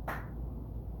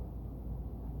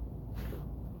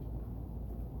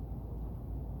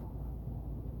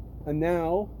 And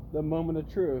now, the moment of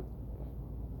truth.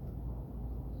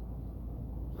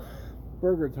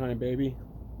 Burger time, baby.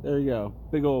 There you go.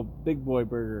 Big boy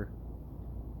burger.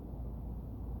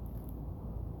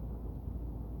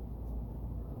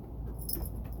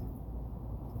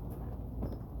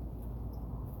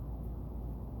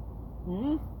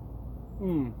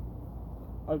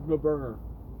 That's a good burger.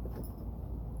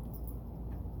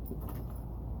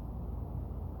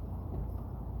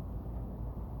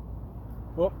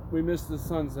 Oh, we missed the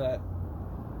sunset.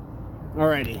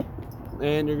 Alrighty.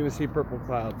 And you're going to see purple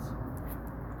clouds.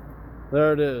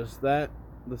 There it is. The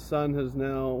sun has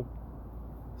now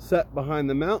set behind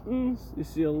the mountains. You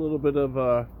see a little bit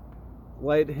of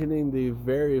light hitting the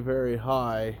very, very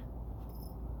high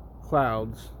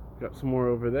clouds. Got some more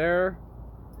over there.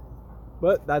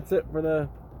 But that's it for the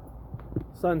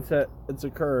sunset. It's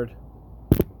occurred.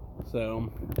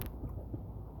 So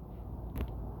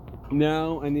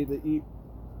now I need to eat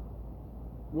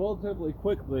relatively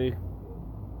quickly,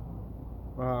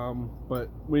 but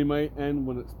we might end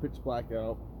when it's pitch black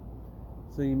out,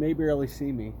 so you may barely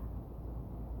see me.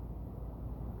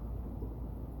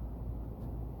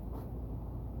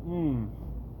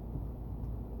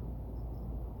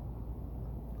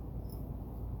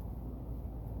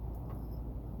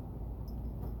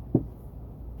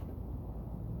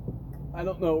 I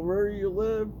don't know where you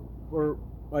live, or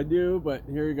I do, but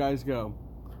here you guys go.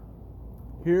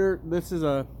 Here, this is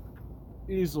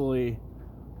easily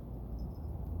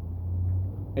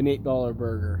an $8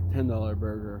 burger, $10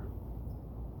 burger.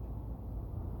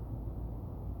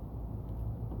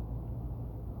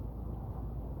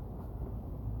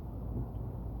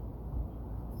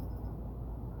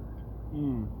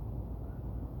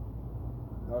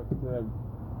 That's good.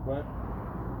 But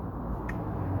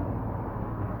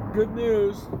good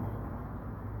news.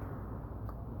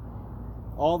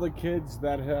 All the kids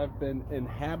that have been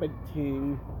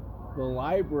inhabiting the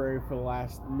library for the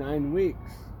last 9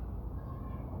 weeks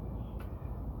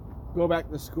go back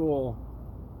to school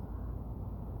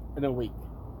in a week.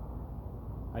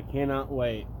 I cannot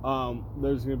wait.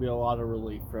 There's going to be a lot of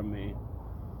relief from me.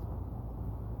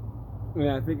 And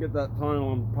I think at that time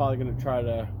I'm probably going to try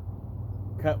to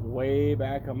cut way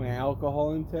back on my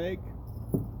alcohol intake.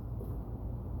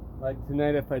 Like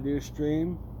tonight, if I do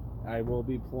stream, I will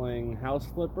be playing House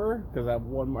Flipper because I have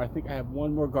one more. I think I have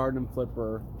one more Garden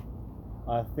Flipper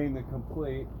thing to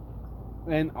complete,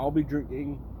 and I'll be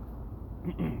drinking,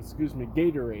 excuse me,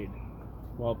 Gatorade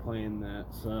while playing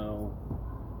that. So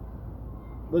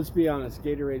let's be honest,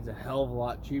 Gatorade's a hell of a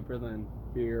lot cheaper than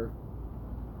beer.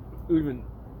 Even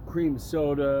cream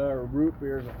soda or root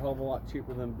beer is a hell of a lot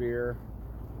cheaper than beer.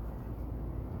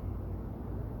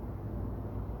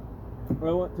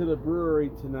 I went to the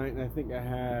brewery tonight and I think I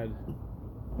had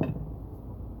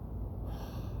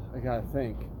I gotta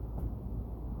think.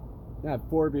 I had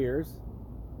 4 beers,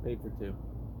 paid for 2.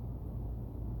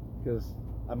 Because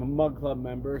I'm a Mug Club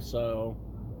member, so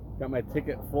got my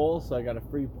ticket full, so I got a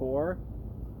free pour.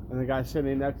 And the guy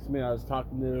sitting next to me, I was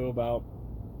talking to about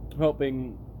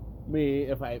helping me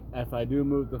if I do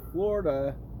move to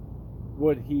Florida,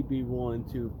 would he be willing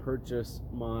to purchase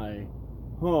my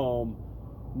home,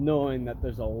 knowing that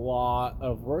there's a lot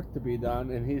of work to be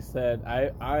done? And he said,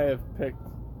 I have picked,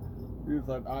 he's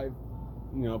like, I've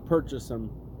purchased some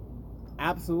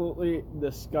absolutely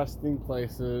disgusting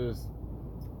places.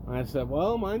 And I said,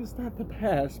 well, mine's not the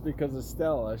best because of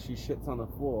Stella. She shits on the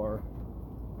floor.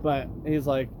 But he's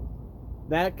like,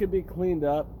 that could be cleaned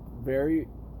up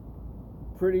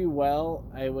pretty well.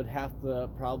 I would have to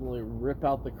probably rip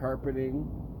out the carpeting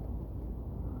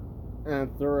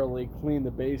and thoroughly clean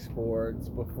the baseboards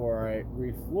before I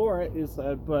refloor it. He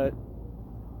said, but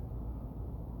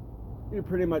you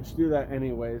pretty much do that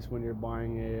anyways when you're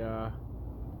buying a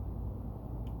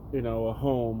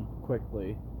home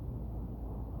quickly.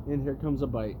 And here comes a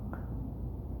bite.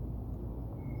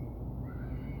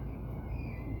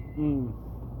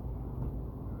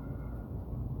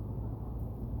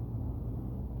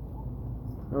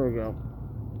 There we go.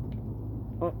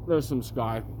 Oh, there's some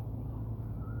sky.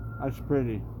 That's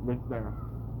pretty, right there.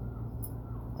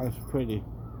 That's pretty.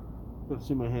 Let's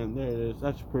see my hand. There it is.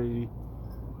 That's pretty.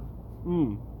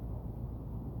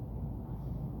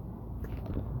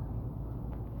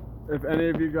 If any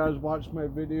of you guys watched my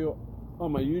video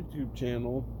on my YouTube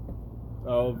channel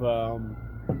of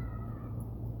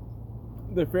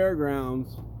the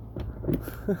fairgrounds,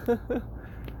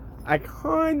 I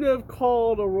kind of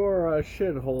called Aurora a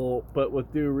shithole, but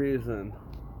with due reason.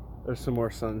 There's some more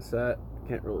sunset.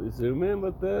 Can't really zoom in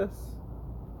with this.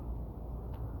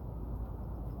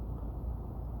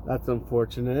 That's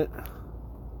unfortunate.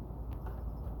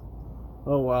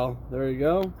 Oh well, there you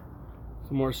go.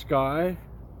 Some more sky.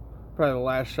 Probably the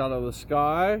last shot of the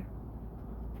sky.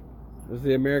 There's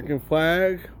the American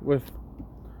flag with,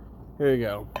 here you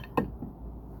go.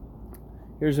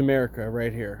 Here's America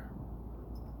right here.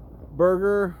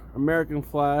 Burger, American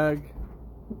flag,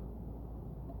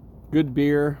 good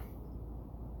beer,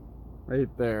 right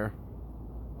there.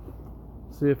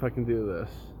 See if I can do this.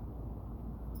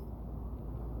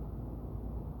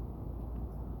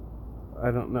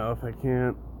 I don't know if I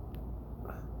can.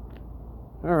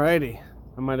 Alrighty,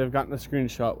 I might have gotten a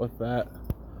screenshot with that.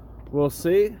 We'll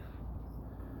see.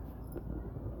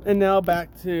 And now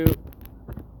back to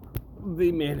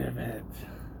the main event,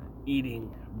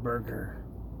 eating burger.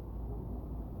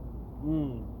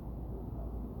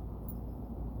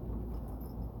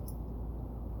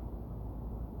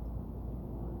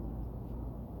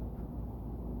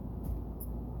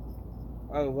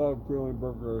 I love grilling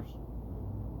burgers.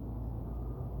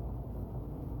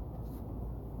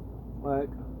 Like,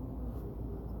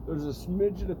 there's a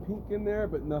smidgen of pink in there,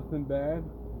 but nothing bad.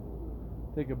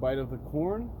 Take a bite of the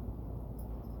corn.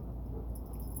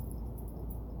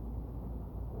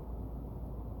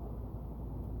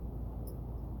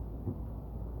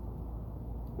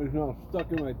 It's not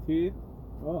stuck in my teeth.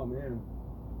 Oh man.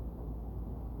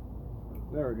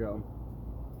 There we go.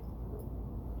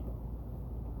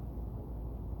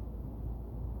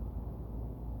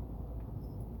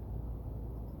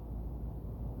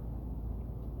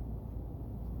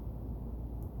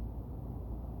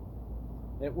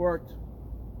 It worked.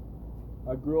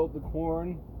 I grilled the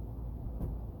corn.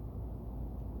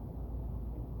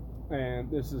 And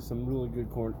this is some really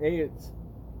good corn. It's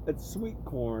sweet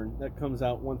corn that comes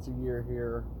out once a year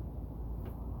here.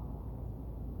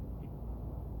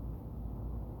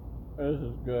 This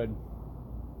is good.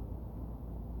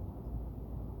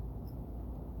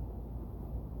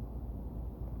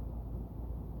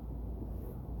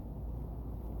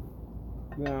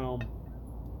 Now,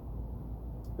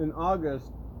 in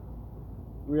August,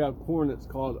 we have corn that's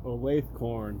called Olathe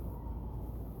corn,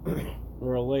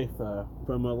 or Olathe,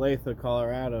 from Olathe,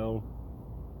 Colorado.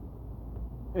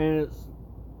 And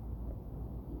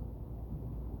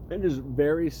it is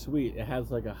very sweet. It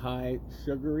has like a high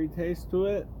sugary taste to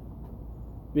it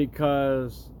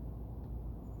because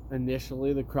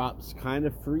initially the crops kind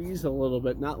of freeze a little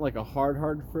bit, not like a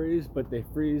hard freeze, but they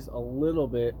freeze a little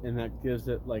bit, and that gives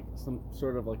it like some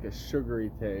sort of like a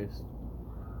sugary taste.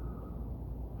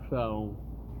 So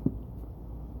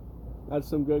that's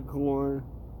some good corn,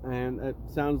 and it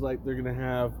sounds like they're gonna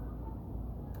have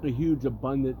a huge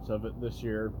abundance of it this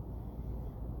year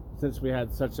since we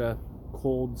had such a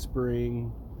cold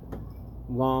spring,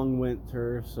 long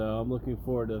winter. So I'm looking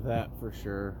forward to that for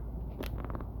sure.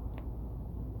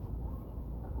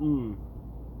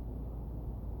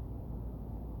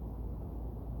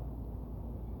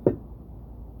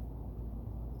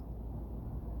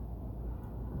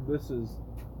 this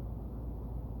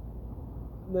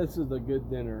is a good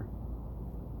dinner.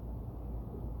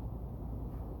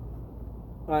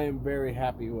 I am very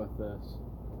happy with this.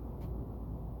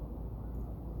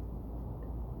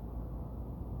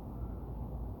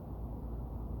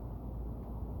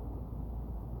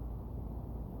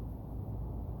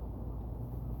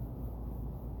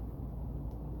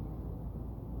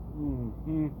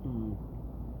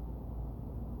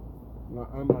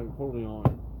 I'm like holding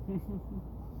on.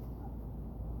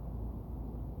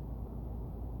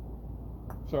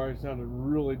 Sorry, I sounded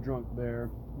really drunk there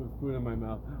with food in my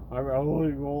mouth. I'm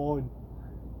holding on.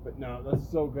 But no, that's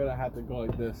so good I had to go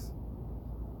like this.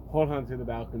 Hold on to the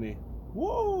balcony.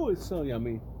 Whoa, it's so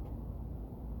yummy.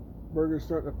 Burger's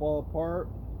starting to fall apart.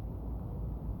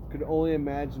 Could only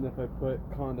imagine if I put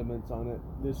condiments on it.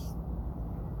 This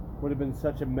would have been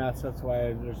such a mess. That's why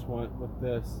I just went with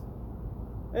this.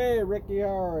 Hey, Ricky, how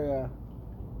are ya?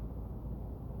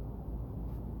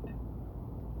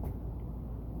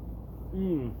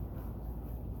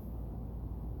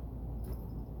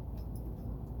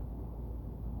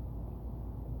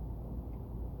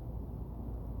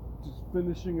 Just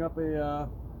finishing up a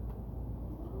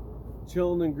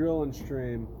chilling and grilling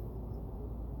stream.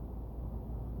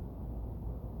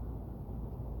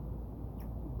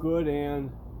 Good, and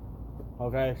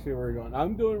okay, I see where we're going.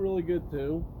 I'm doing really good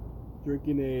too.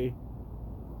 Drinking a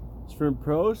shrimp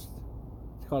Prost.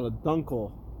 It's called a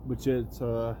Dunkel, which is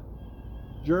a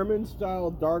German style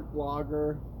dark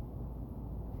lager,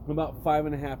 about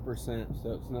 5.5%.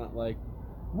 So it's not like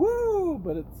woo,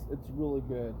 but it's really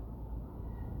good.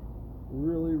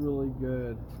 Really, really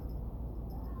good.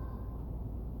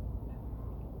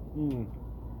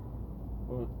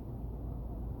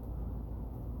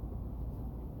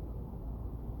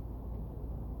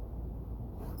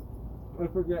 I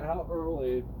forget how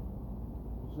early.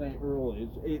 It's not early.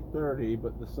 It's 8:30,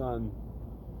 but the sun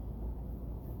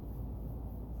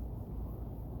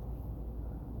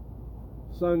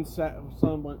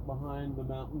went behind the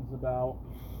mountains about,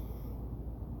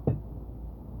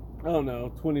 I don't know,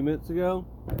 20 minutes ago.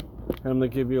 I'm gonna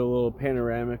give you a little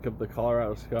panoramic of the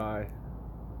Colorado sky,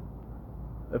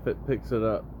 if it picks it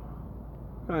up.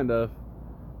 Kind of.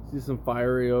 See some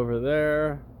fiery over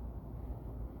there.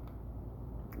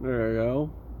 There we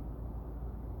go.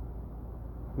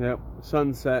 Yep,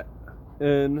 sunset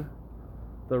in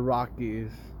the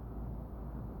Rockies.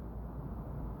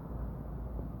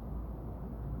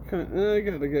 I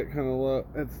gotta get kind of low.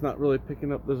 It's not really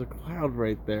picking up. There's a cloud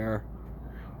right there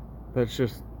that's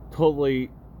just totally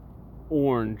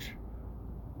orange.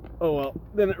 Oh well,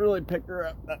 didn't really pick her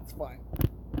up. That's fine.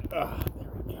 There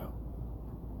we go.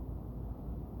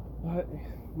 But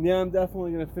yeah, I'm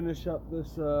definitely gonna finish up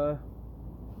this.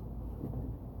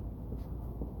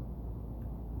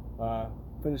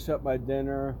 Finish up my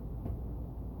dinner.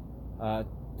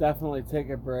 Definitely take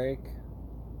a break.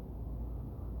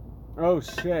 Oh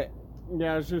shit.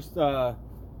 Yeah, it's just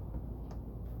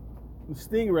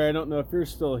Stingray, I don't know if you're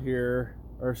still here.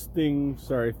 Or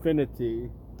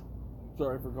Finity.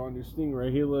 Sorry for calling you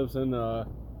Stingray. He lives in the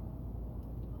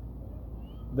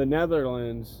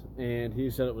Netherlands, and he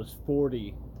said it was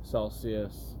 40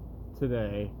 Celsius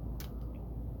today.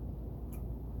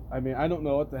 I mean, I don't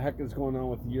know what the heck is going on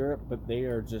with Europe, but they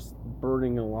are just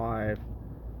burning alive.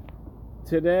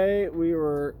 Today, we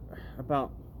were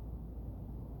about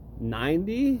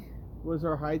 90 was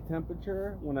our high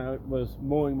temperature when I was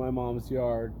mowing my mom's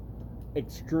yard.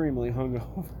 Extremely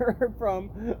hungover from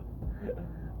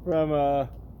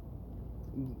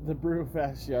the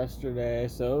Brewfest yesterday.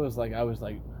 So it was like, I was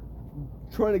like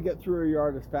trying to get through her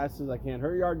yard as fast as I can.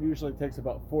 Her yard usually takes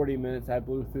about 40 minutes. I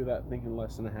blew through that thing in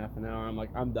less than a half an hour. I'm like,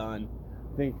 I'm done.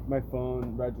 I think my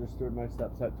phone registered my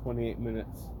steps at 28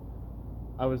 minutes.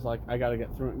 I was like, I gotta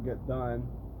get through it and get done.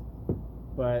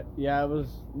 But yeah, it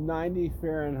was 90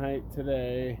 Fahrenheit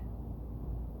today,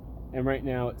 and right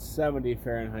now it's 70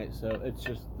 Fahrenheit, so it's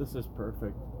just, this is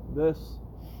perfect. This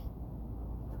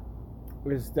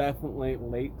is definitely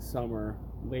late-ish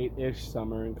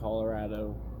summer in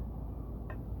Colorado.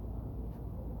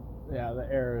 Yeah, the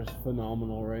air is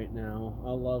phenomenal right now. I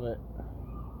love it.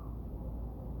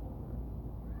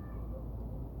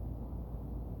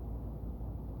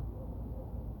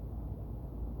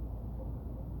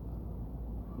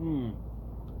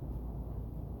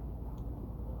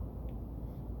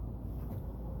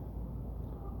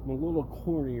 I'm a little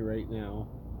corny right now.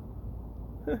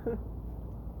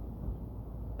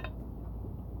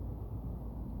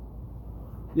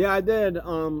 Yeah, I did.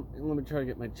 Let me try to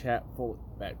get my chat full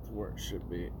back to where it should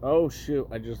be. Oh shoot,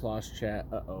 I just lost chat.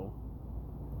 Uh-oh.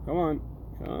 Come on.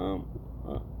 Come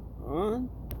on.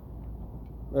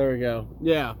 There we go.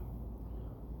 Yeah.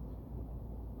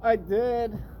 I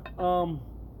did. It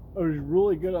was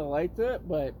really good. I liked it,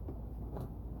 but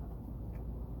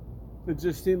it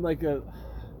just seemed like a.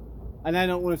 And I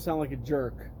don't want to sound like a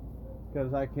jerk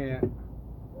because I can't.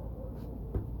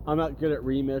 I'm not good at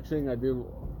remixing.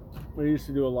 I used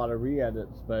to do a lot of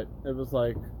re-edits, but it was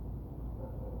like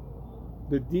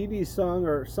the Dee Dee song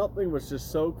or something was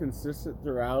just so consistent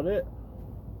throughout it.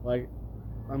 Like,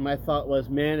 and my thought was,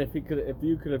 man, if you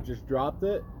could have just dropped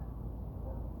it,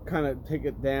 kind of take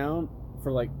it down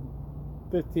for like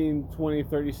 15, 20,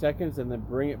 30 seconds and then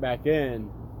bring it back in.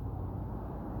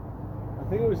 I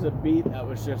think it was a beat that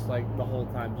was just like the whole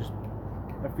time. Just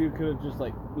if you could have just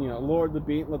like, lowered the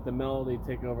beat and let the melody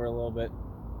take over a little bit.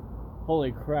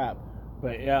 Holy crap.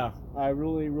 But yeah, I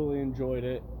really, really enjoyed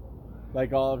it.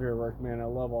 Like all of your work, man. I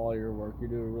love all your work. You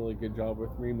do a really good job with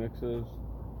remixes.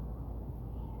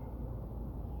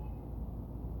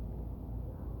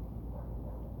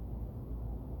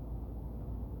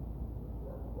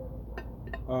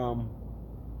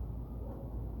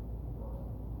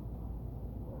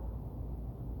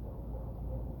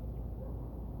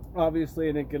 Obviously,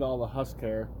 I didn't get all the husk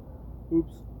hair.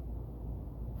 Oops.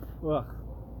 Ugh.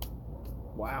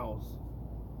 Wows.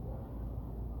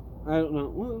 I don't know.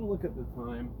 We'll look at the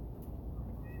time.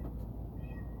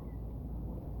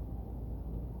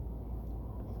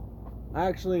 I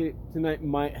actually tonight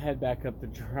might head back up to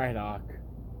Dry Dock.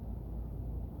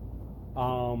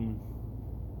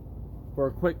 For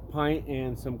a quick pint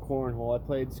and some cornhole. I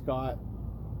played Scott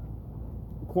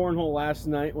cornhole last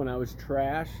night when I was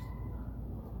trashed.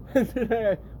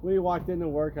 When he walked into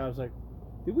work, I was like,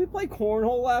 "Did we play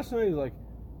cornhole last night?" He's like,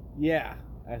 "Yeah."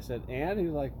 I said, "And?"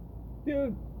 He's like,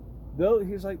 "Dude, those."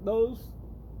 He's like, "Those."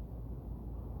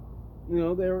 They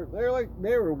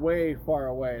were way far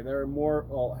away. They were more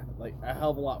like a hell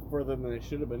of a lot further than they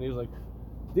should have been. He was like,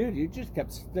 "Dude, you just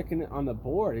kept sticking it on the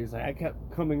board." He's like, "I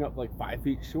kept coming up like 5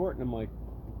 feet short," and I'm like,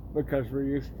 "Because we're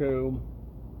used to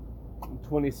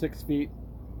 26 feet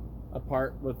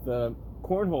apart with the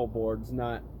cornhole boards,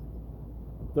 not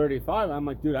 35. I'm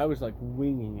like, dude, I was like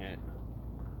winging it.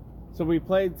 So we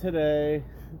played today.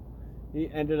 He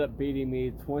ended up beating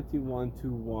me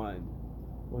 21-1.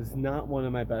 Was not one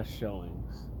of my best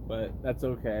showings, but that's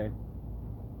okay.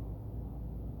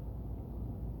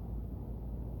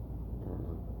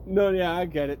 No, yeah, I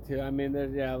get it too. I mean,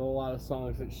 there's a lot of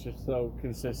songs that's just so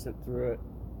consistent through it.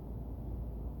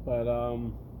 But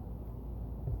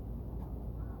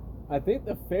I think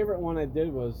the favorite one I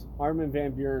did was Armin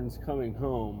van Buuren's Coming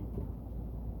Home.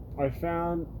 I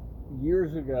found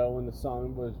years ago when the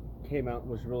song came out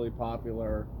and was really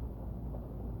popular,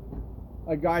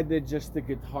 a guy did just the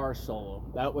guitar solo.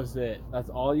 That was it. That's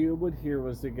all you would hear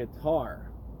was the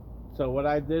guitar. So what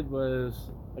I did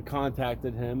was I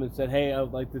contacted him and said, "Hey, I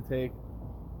would like to take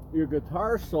your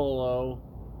guitar solo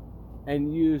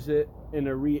and use it in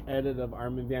a re-edit of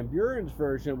Armin van Buuren's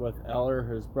version with Eller,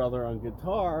 his brother, on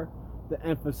guitar to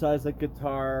emphasize the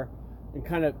guitar and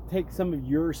kind of take some of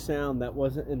your sound that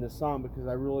wasn't in the song because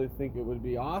I really think it would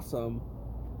be awesome."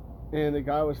 And the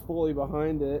guy was fully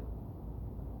behind it.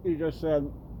 He just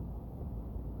said,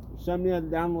 "Send me a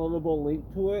downloadable link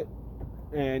to it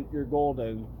and you're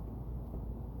golden."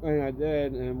 And I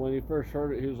did, and when he first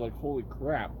heard it, he was like, "Holy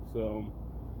crap." So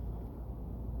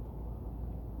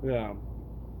yeah.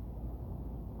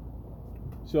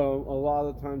 So a lot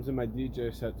of the times in my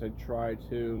DJ sets I try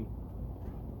to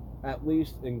at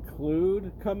least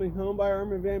include Coming Home by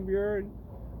Armin van Buuren,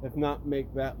 if not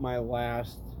make that my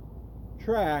last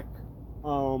track.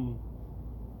 And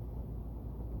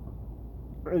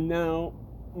now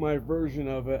my version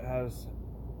of it has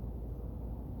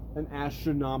an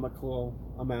astronomical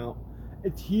amount.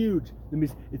 It's huge. That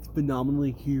means it's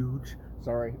phenomenally huge.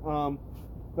 Sorry.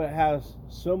 But it has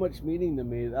so much meaning to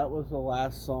me. That was the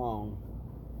last song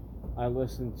I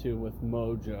listened to with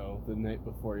Mojo the night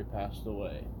before he passed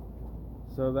away.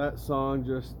 So that song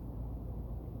just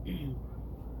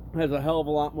has a hell of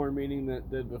a lot more meaning than it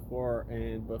did before.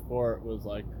 And before it was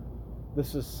like,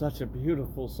 this is such a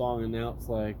beautiful song, and now it's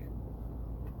like,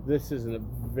 this is a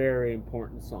very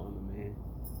important song to me.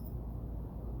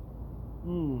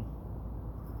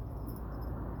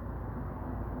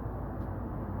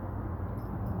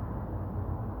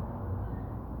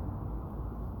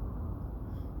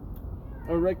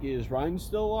 Oh, Ricky, is Ryan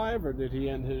still alive, or did he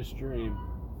end his stream?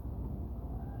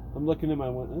 I'm looking at my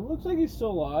window. It looks like he's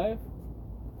still alive.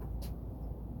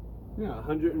 Yeah,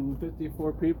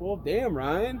 154 people. Damn,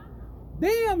 Ryan.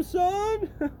 Damn, son.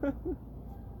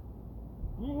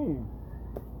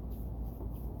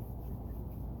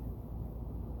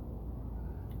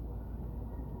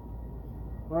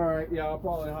 Alright, yeah, I'll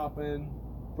probably hop in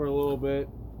for a little bit.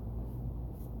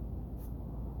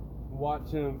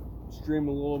 Watch him stream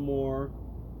a little more.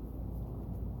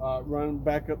 Run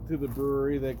back up to the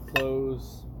brewery. They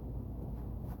close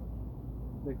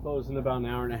in about an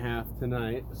hour and a half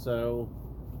tonight. So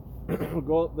we'll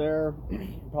go up there.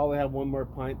 Probably have one more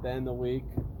pint at the end of the week.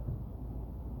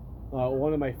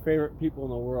 One of my favorite people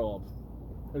in the world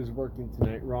is working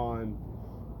tonight, Ron.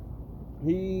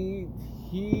 He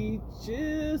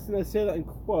just, and I say that in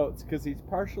quotes because he's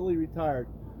partially retired.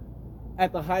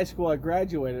 At the high school I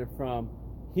graduated from,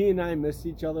 he and I missed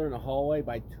each other in the hallway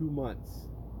by 2 months.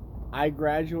 I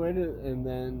graduated, and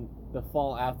then the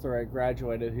fall after I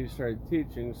graduated, he started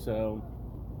teaching, so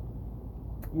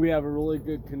we have a really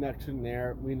good connection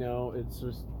there. We know it's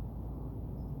just,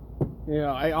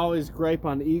 I always gripe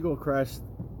on Eagle Crest,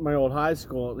 my old high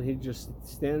school, and he just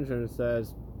stands there and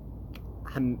says,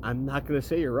 I'm not going to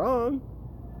say you're wrong,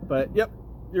 but yep,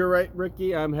 you're right,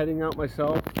 Ricky, I'm heading out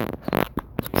myself.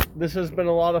 This has been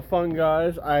a lot of fun,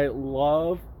 guys. I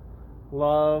love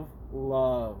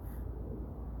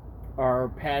our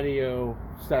patio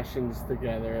sessions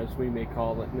together, as we may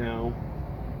call it now.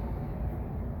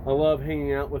 I love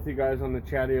hanging out with you guys on the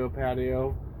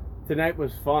patio. Tonight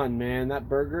was fun, man. That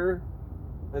burger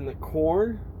and the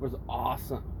corn was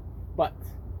awesome. But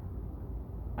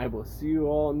I will see you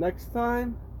all next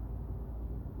time.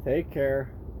 Take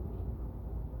care.